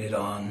activated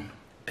on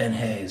Ben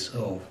Hayes.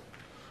 Oh,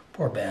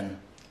 poor Ben.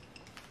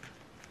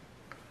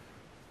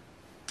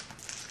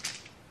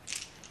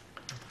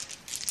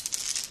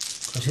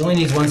 Of course, he only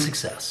needs 1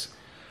 success.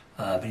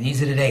 But he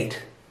needs it at 8.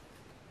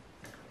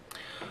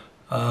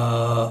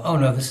 Oh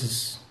no, this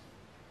is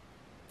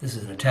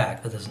an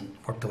attack. That doesn't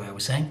work the way I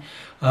was saying.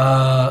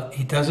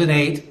 He does an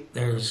 8.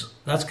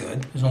 That's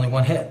good. There's only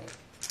 1 hit.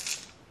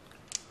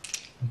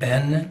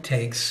 Ben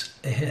takes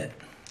a hit.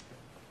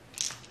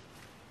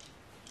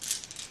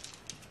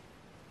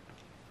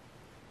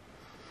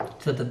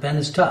 So the Ben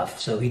is tough,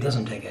 so he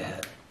doesn't take a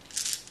hit.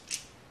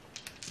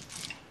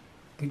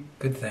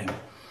 Good thing.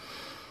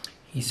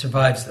 He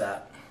survives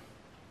that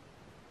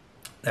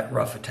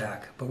rough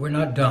attack. But we're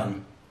not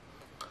done.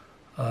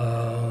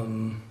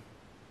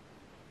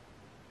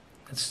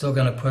 It's still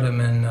going to put him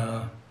in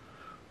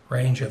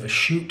range of a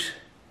shoot.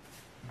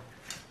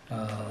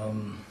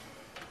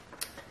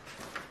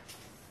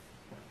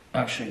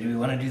 Actually, do we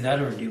want to do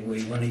that, or do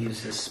we want to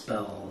use this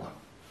spell?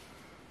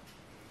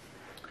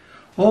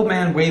 Old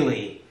Man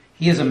Whately.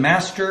 He is a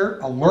master,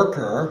 a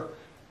lurker,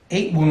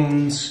 8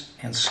 wounds,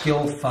 and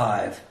skill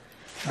 5.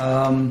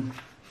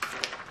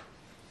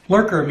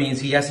 Lurker means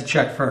he has to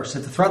check first.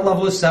 If the threat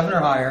level is 7 or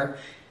higher,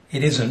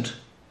 it isn't.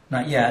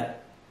 Not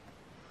yet.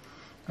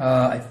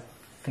 I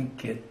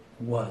think it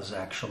was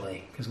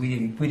actually, because we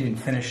didn't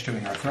finish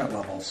doing our threat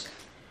levels.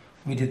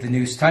 We did the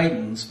Noose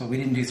Titans, but we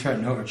didn't do Threat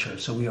and Overture,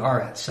 so we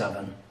are at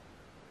 7,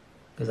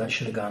 because that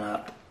should have gone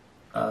up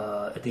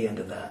at the end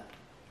of that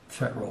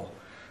threat roll.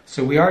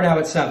 So we are now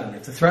at 7.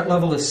 If the threat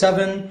level is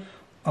 7,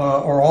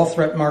 or all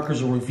threat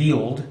markers are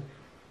revealed,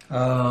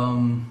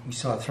 we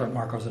still have threat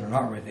markers that are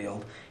not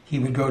revealed, he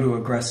would go to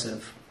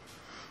aggressive.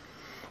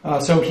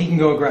 So he can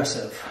go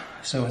aggressive.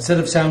 So instead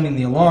of sounding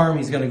the alarm,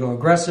 he's going to go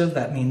aggressive.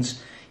 That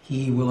means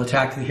he will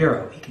attack the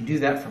hero. He can do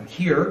that from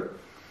here.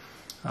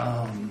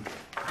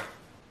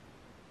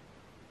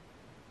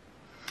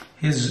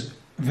 His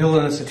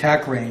villainous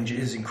attack range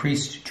is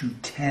increased to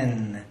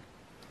 10.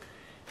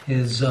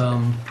 His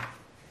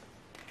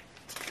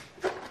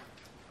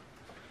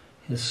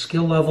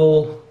skill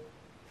level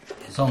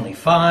is only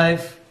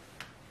 5.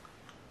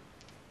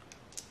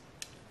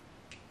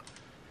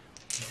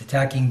 He's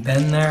attacking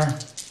Ben there.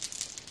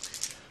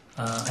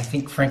 I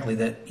think, frankly,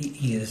 that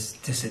he is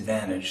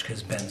disadvantaged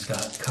because Ben's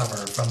got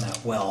cover from that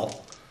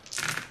well.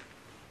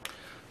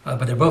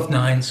 But they're both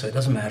 9s, so it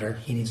doesn't matter.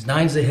 He needs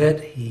 9s to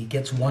hit. He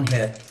gets 1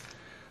 hit.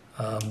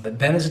 But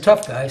Ben is a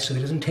tough guy, so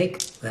he doesn't take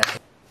that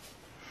hit.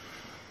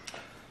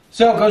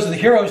 So it goes to the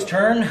hero's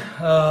turn.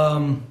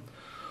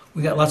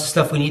 We got lots of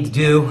stuff we need to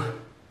do.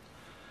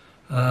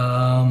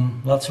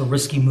 Lots of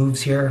risky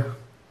moves here.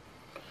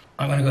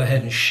 I'm going to go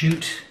ahead and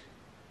shoot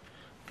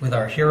with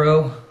our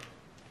hero.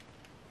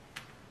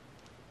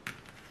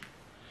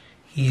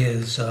 He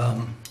is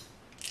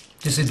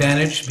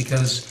disadvantaged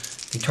because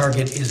the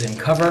target is in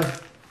cover.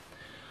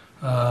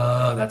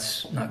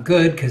 That's not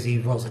good because he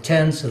rolls a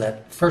 10, so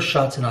that first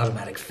shot's an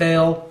automatic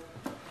fail.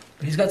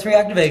 But he's got 3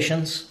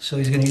 activations, so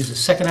he's going to use the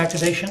second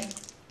activation.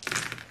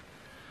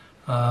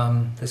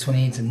 This one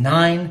needs a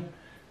 9.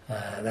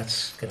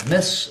 That's going to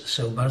miss,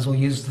 so might as well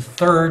use the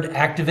third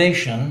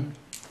activation.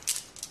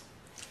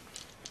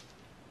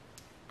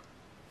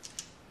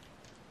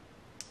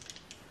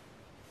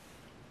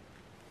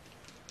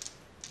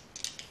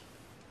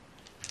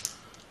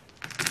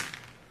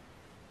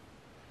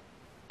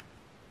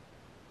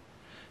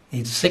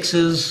 Needs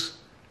 6s,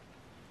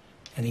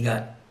 and he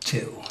got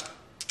 2.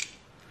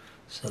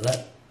 So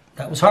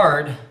that was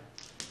hard,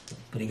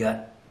 but he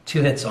got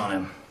 2 hits on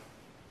him.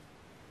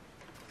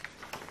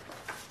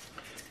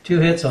 2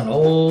 hits on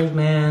Old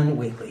Man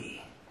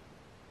Whately.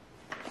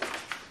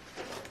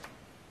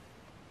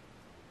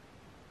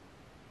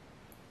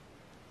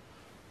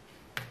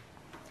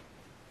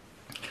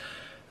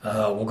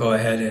 We'll go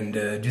ahead and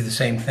do the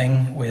same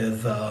thing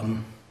with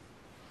Ben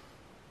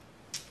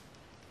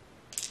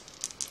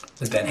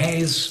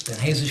Hayes. Ben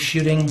Hayes is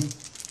shooting.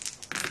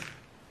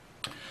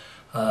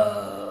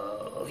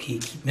 He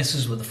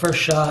misses with the first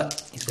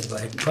shot. He's going to go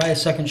ahead and try a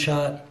second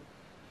shot.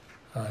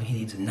 He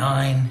needs a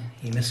 9.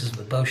 He misses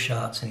with both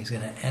shots, and he's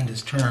going to end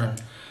his turn.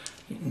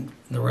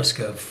 The risk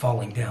of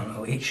falling down.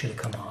 Oh, 8 should have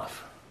come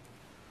off.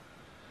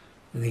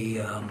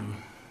 The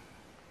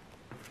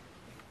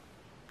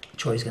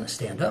Choi's going to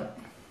stand up.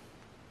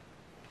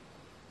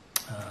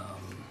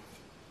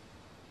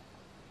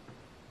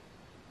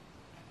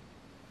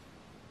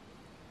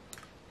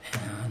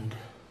 And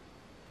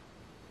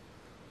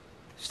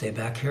stay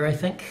back here, I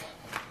think.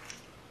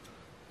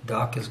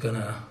 Doc is going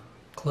to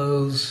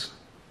close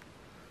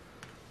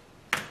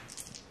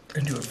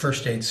and do a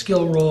first aid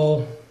skill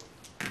roll.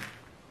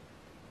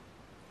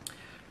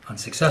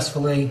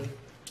 Unsuccessfully.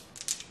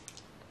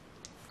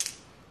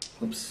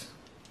 Whoops.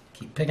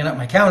 Keep picking up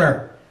my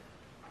counter.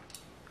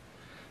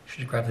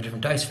 Should have grabbed a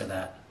different dice for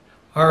that.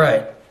 All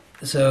right.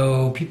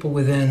 So people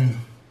within.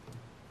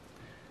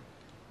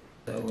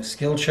 So a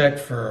skill check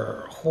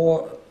for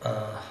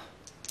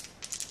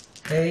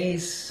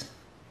Hayes.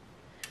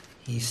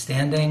 He's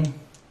standing.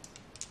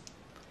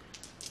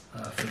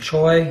 For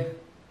Choi.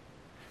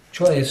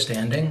 Choi is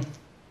standing.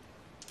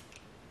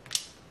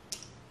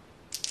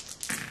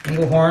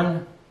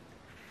 Engelhorn.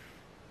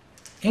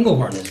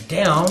 Engelhorn is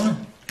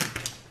down.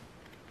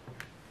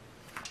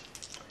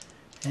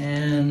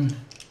 And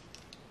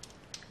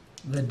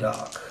the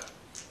Doc.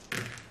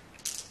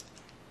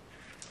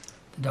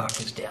 The Doc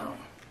is down.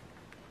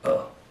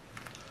 Oh,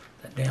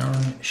 that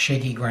down,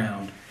 shaky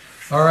ground.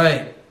 All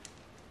right.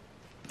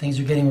 Things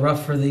are getting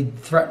rough for the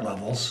threat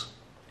levels.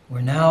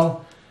 We're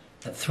now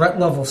at threat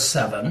level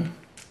 7.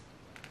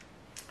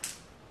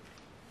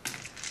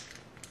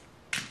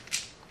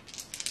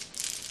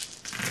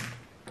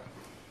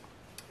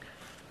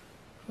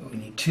 We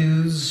need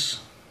 2s.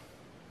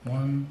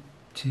 1,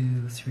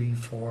 2, 3,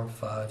 4,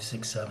 5,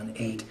 6, 7,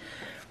 8.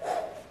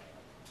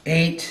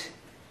 8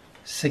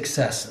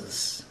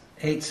 successes.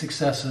 8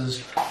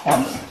 successes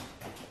on the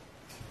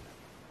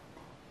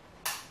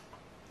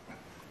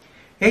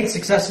 8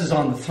 successes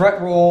on the threat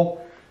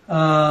roll.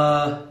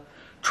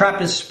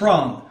 Trap is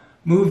sprung.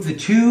 Move the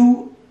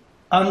 2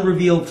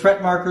 unrevealed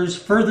threat markers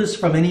furthest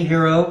from any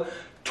hero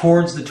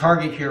towards the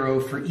target hero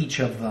for each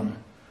of them.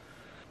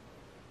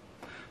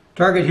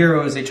 Target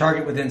hero is a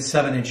target within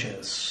 7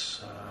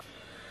 inches.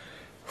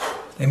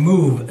 They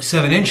move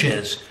 7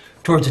 inches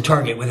towards a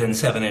target within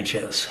 7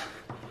 inches.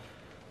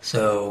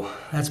 So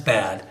that's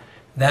bad.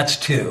 That's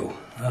 2.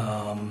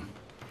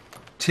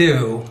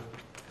 2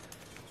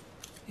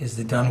 is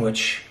the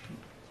Dunwich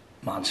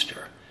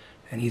monster,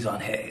 and he's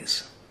on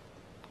Hayes.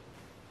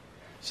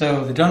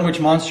 So the Dunwich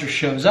monster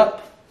shows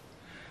up.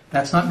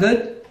 That's not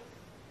good.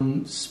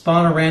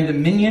 Spawn a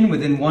random minion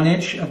within 1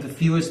 inch of the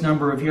fewest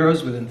number of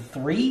heroes within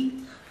 3.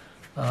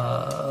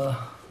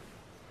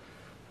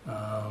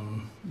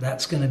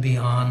 That's going to be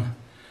on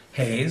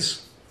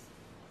Hayes.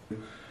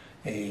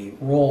 A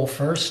roll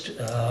first.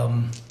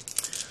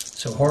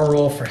 So horror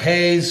roll for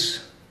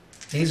Hayes.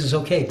 Hayes is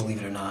okay,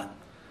 believe it or not.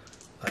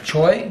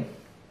 Choi.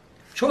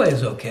 Choi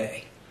is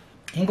okay.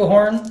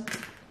 Engelhorn.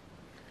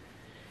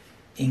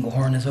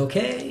 Engelhorn is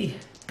okay.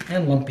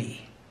 And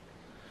Lumpy.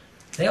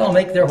 They all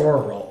make their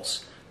horror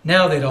rolls.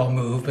 Now they'd all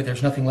move, but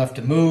there's nothing left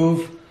to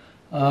move.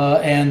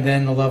 And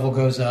then the level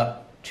goes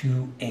up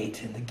to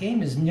 8. And the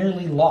game is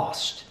nearly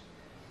lost.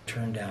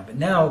 Turn down. But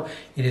now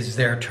it is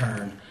their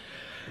turn.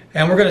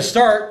 And we're going to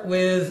start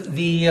with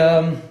the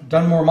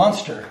Dunmore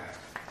monster.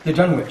 The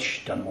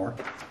Dunwich. Dunmore.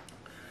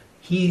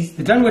 He's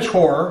the Dunwich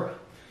Horror.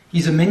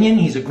 He's a minion.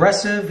 He's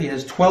aggressive. He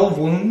has 12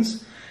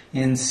 wounds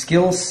in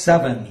skill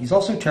 7. He's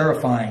also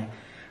terrifying.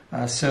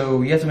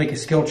 So you have to make a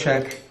skill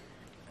check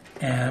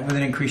and with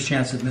an increased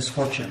chance of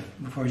misfortune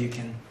before you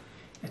can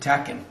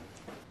attack him.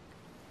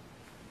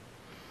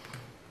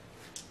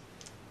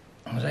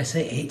 What did I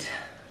say? 8?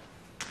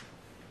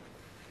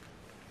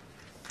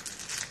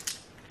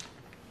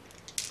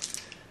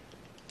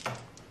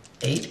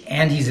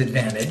 And he's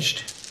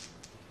advantaged.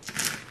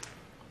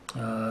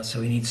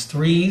 So he needs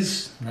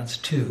 3s, and that's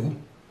 2.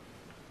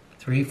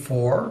 3,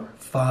 4,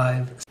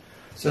 5.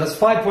 So that's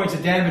 5 points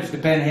of damage to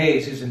Ben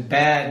Hayes, who's in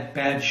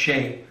bad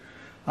shape.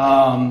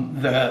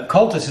 The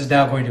cultist is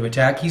now going to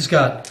attack. He's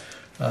got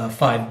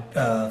 5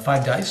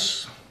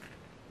 dice.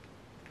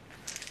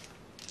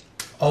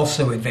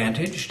 Also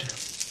advantaged,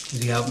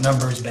 because he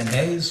outnumbers Ben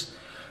Hayes.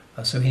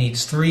 So he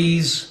needs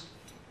 3s.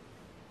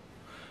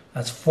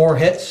 That's 4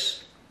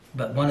 hits,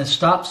 but 1 is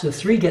stopped, so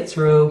 3 get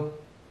through.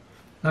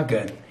 Not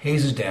good.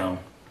 Hayes is down.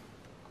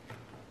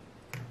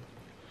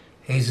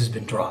 Hayes has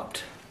been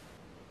dropped.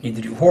 Need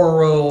to do horror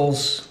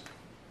rolls.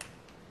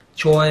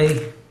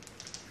 Choi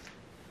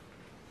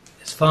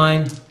is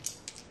fine.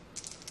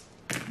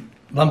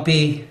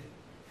 Lumpy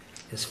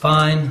is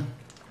fine.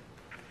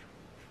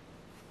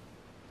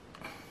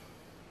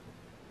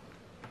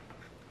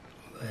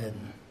 Go ahead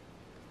and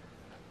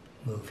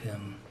move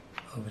him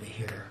over to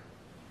here.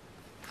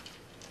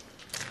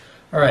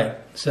 All right,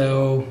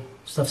 so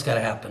stuff's got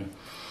to happen.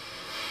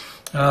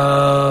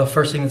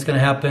 First thing that's going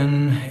to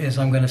happen is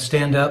I'm going to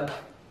stand up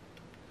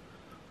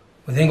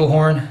with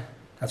Englehorn.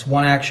 That's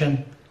one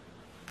action.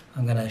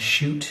 I'm going to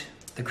shoot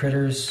the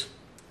critters.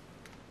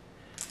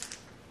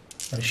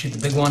 I'm going to shoot the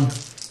big one.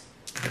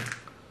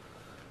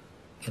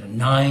 Get a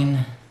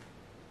 9.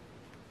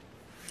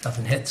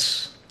 Nothing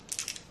hits.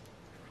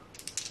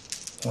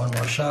 One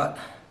more shot.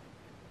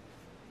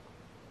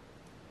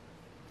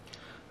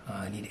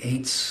 I need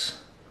 8s.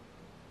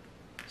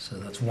 So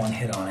that's 1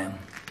 hit on him.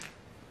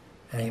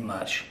 That ain't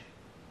much.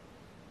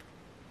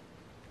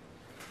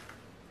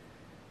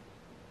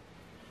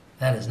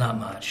 That is not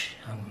much.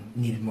 I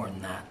needed more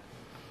than that.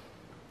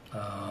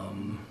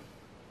 I'm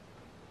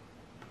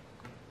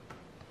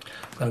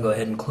going to go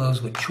ahead and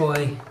close with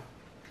Choi.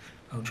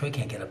 Oh, Choi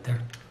can't get up there.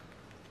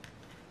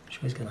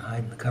 Choi's going to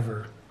hide in the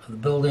cover of the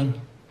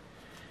building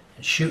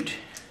and shoot.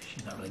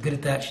 She's not really good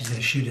at that. She's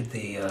going to shoot at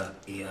the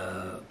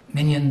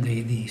minion,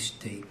 the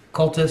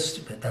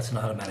cultist, but that's an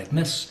automatic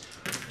miss.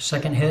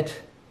 Second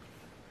hit.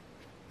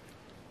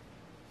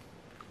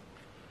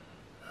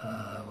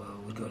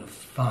 We'll go to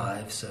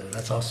 5, so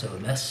that's also a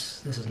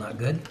miss. This is not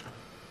good.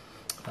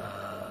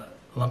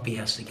 Lumpy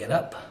has to get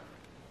up.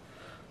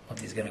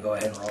 Lumpy's going to go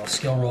ahead and roll a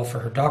skill roll for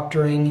her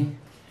doctoring,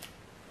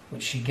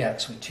 which she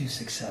gets with 2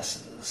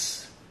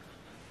 successes.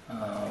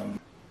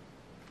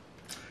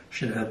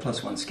 Should have had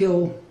 +1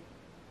 skill.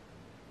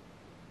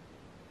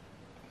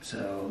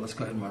 So let's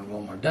go ahead and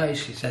roll more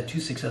dice. She's had 2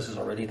 successes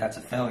already. That's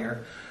a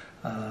failure.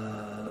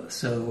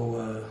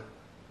 So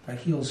that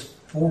heals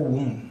 4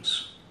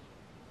 wounds.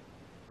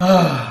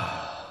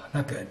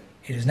 Not good.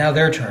 It is now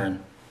their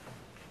turn.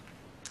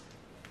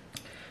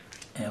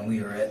 And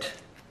we are at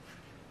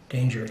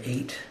danger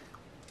 8.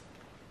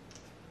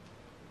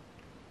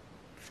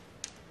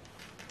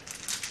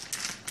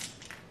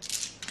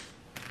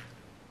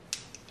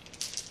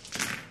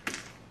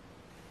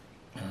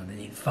 They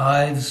need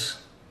 5s.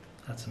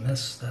 That's a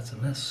miss. That's a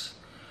miss.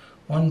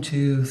 1,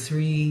 2,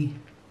 3,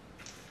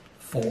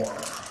 4.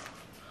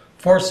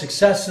 4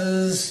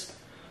 successes.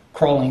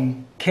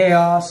 Crawling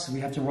chaos. We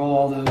have to roll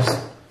all those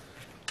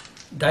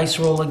dice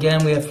roll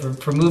again. We have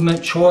for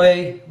movement.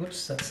 Choi.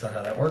 Whoops, that's not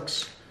how that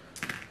works.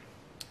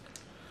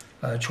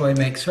 Choi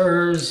makes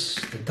hers.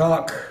 The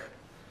doc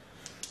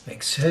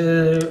makes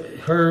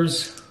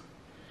hers.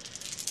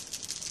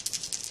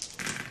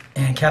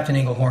 And Captain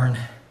Englehorn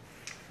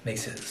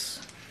makes his.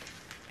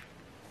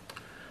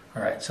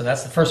 All right, so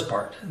that's the first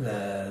part.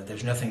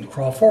 There's nothing to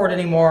crawl forward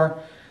anymore.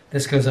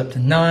 This goes up to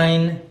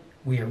 9.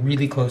 We are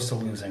really close to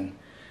losing.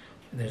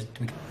 The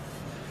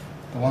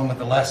one with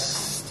the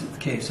less...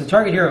 Okay, so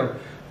target hero.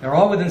 They're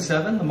all within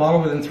 7. The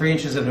model within 3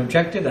 inches of an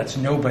objective. That's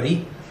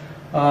nobody.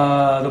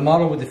 The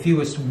model with the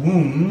fewest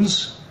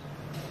wounds.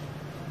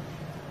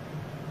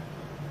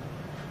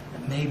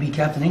 Maybe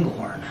Captain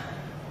Englehorn.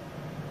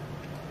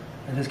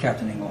 That is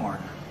Captain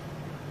Englehorn.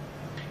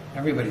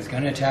 Everybody's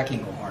going to attack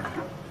Englehorn.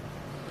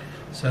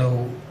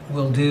 So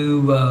we'll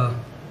do the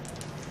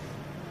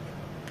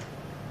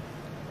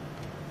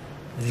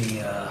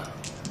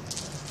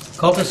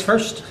cultist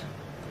first.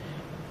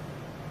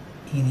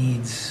 He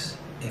needs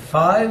a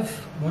 5.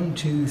 1,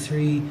 2,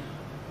 3,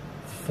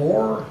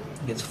 4.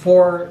 He gets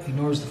 4.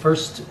 Ignores the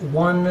first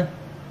 1.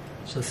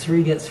 So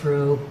 3 get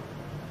through.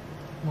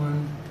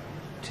 1,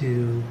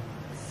 2,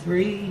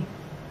 3.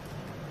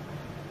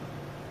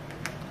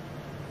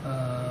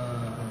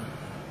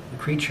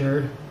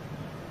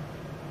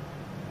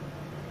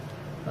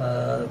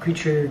 The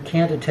creature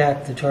can't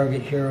attack the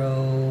target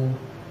hero,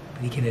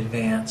 but he can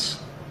advance.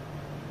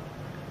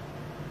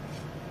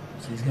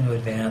 So he's going to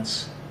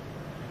advance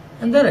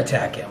and then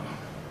attack him.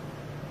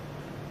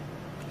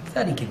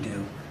 That he can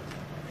do.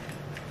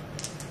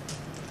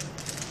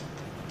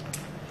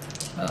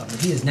 Oh, but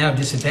he is now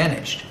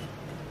disadvantaged.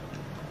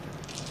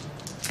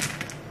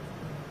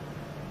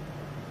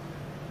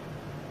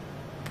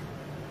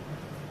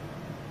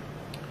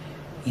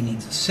 He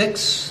needs a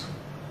 6.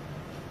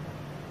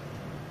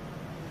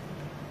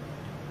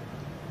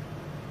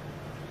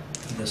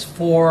 He does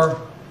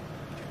 4.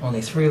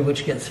 Only 3 of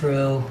which get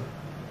through.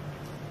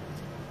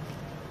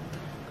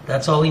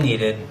 That's all he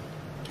needed.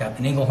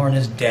 Captain Englehorn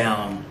is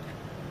down.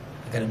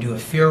 I gotta do a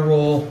fear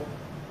roll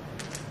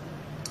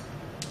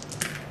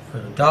for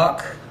the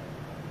doc.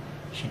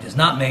 She does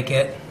not make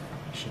it.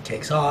 She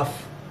takes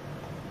off.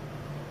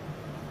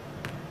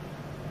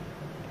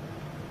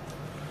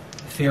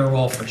 Fear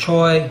roll for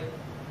Choi.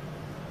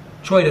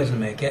 Choi doesn't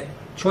make it.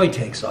 Choi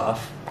takes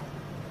off.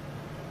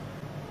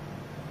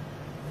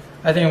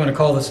 I think I'm going to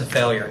call this a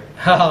failure.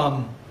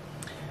 I'll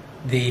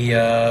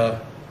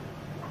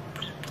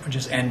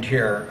just end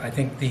here. I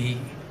think the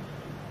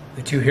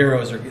 2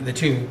 heroes, or the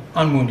 2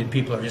 unwounded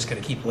people, are just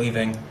going to keep leave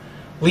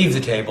the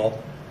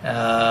table,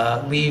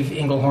 leave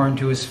Englehorn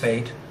to his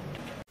fate.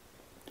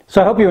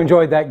 So I hope you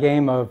enjoyed that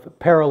game of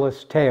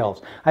Perilous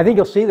Tales. I think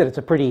you'll see that it's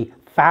a pretty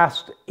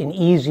fast and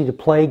easy to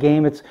play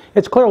game.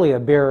 It's clearly a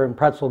beer and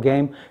pretzel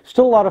game.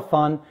 Still a lot of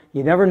fun.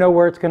 You never know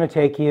where it's going to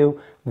take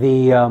you.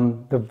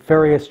 The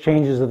various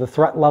changes of the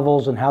threat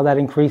levels and how that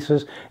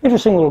increases.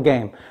 Interesting little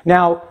game.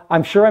 Now,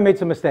 I'm sure I made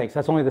some mistakes.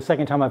 That's only the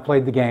second time I've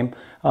played the game,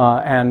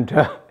 and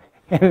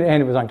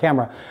it was on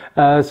camera.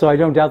 So I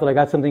don't doubt that I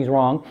got some things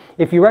wrong.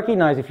 If you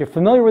recognize, if you're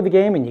familiar with the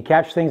game and you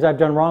catch things I've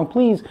done wrong,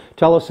 please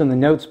tell us in the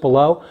notes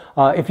below.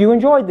 If you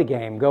enjoyed the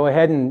game, go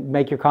ahead and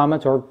make your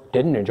comments, or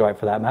didn't enjoy it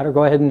for that matter,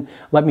 go ahead and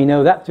let me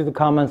know that through the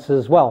comments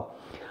as well.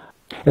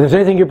 If there's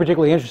anything you're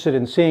particularly interested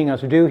in seeing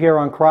us do here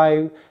on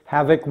Cry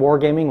Havoc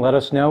Wargaming, let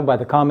us know by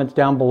the comments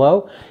down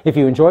below. If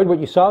you enjoyed what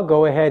you saw,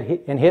 go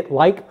ahead and hit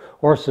like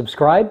or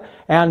subscribe.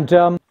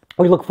 And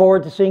we look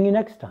forward to seeing you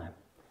next time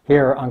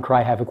here on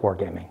Cry Havoc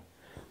Wargaming.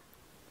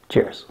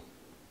 Cheers.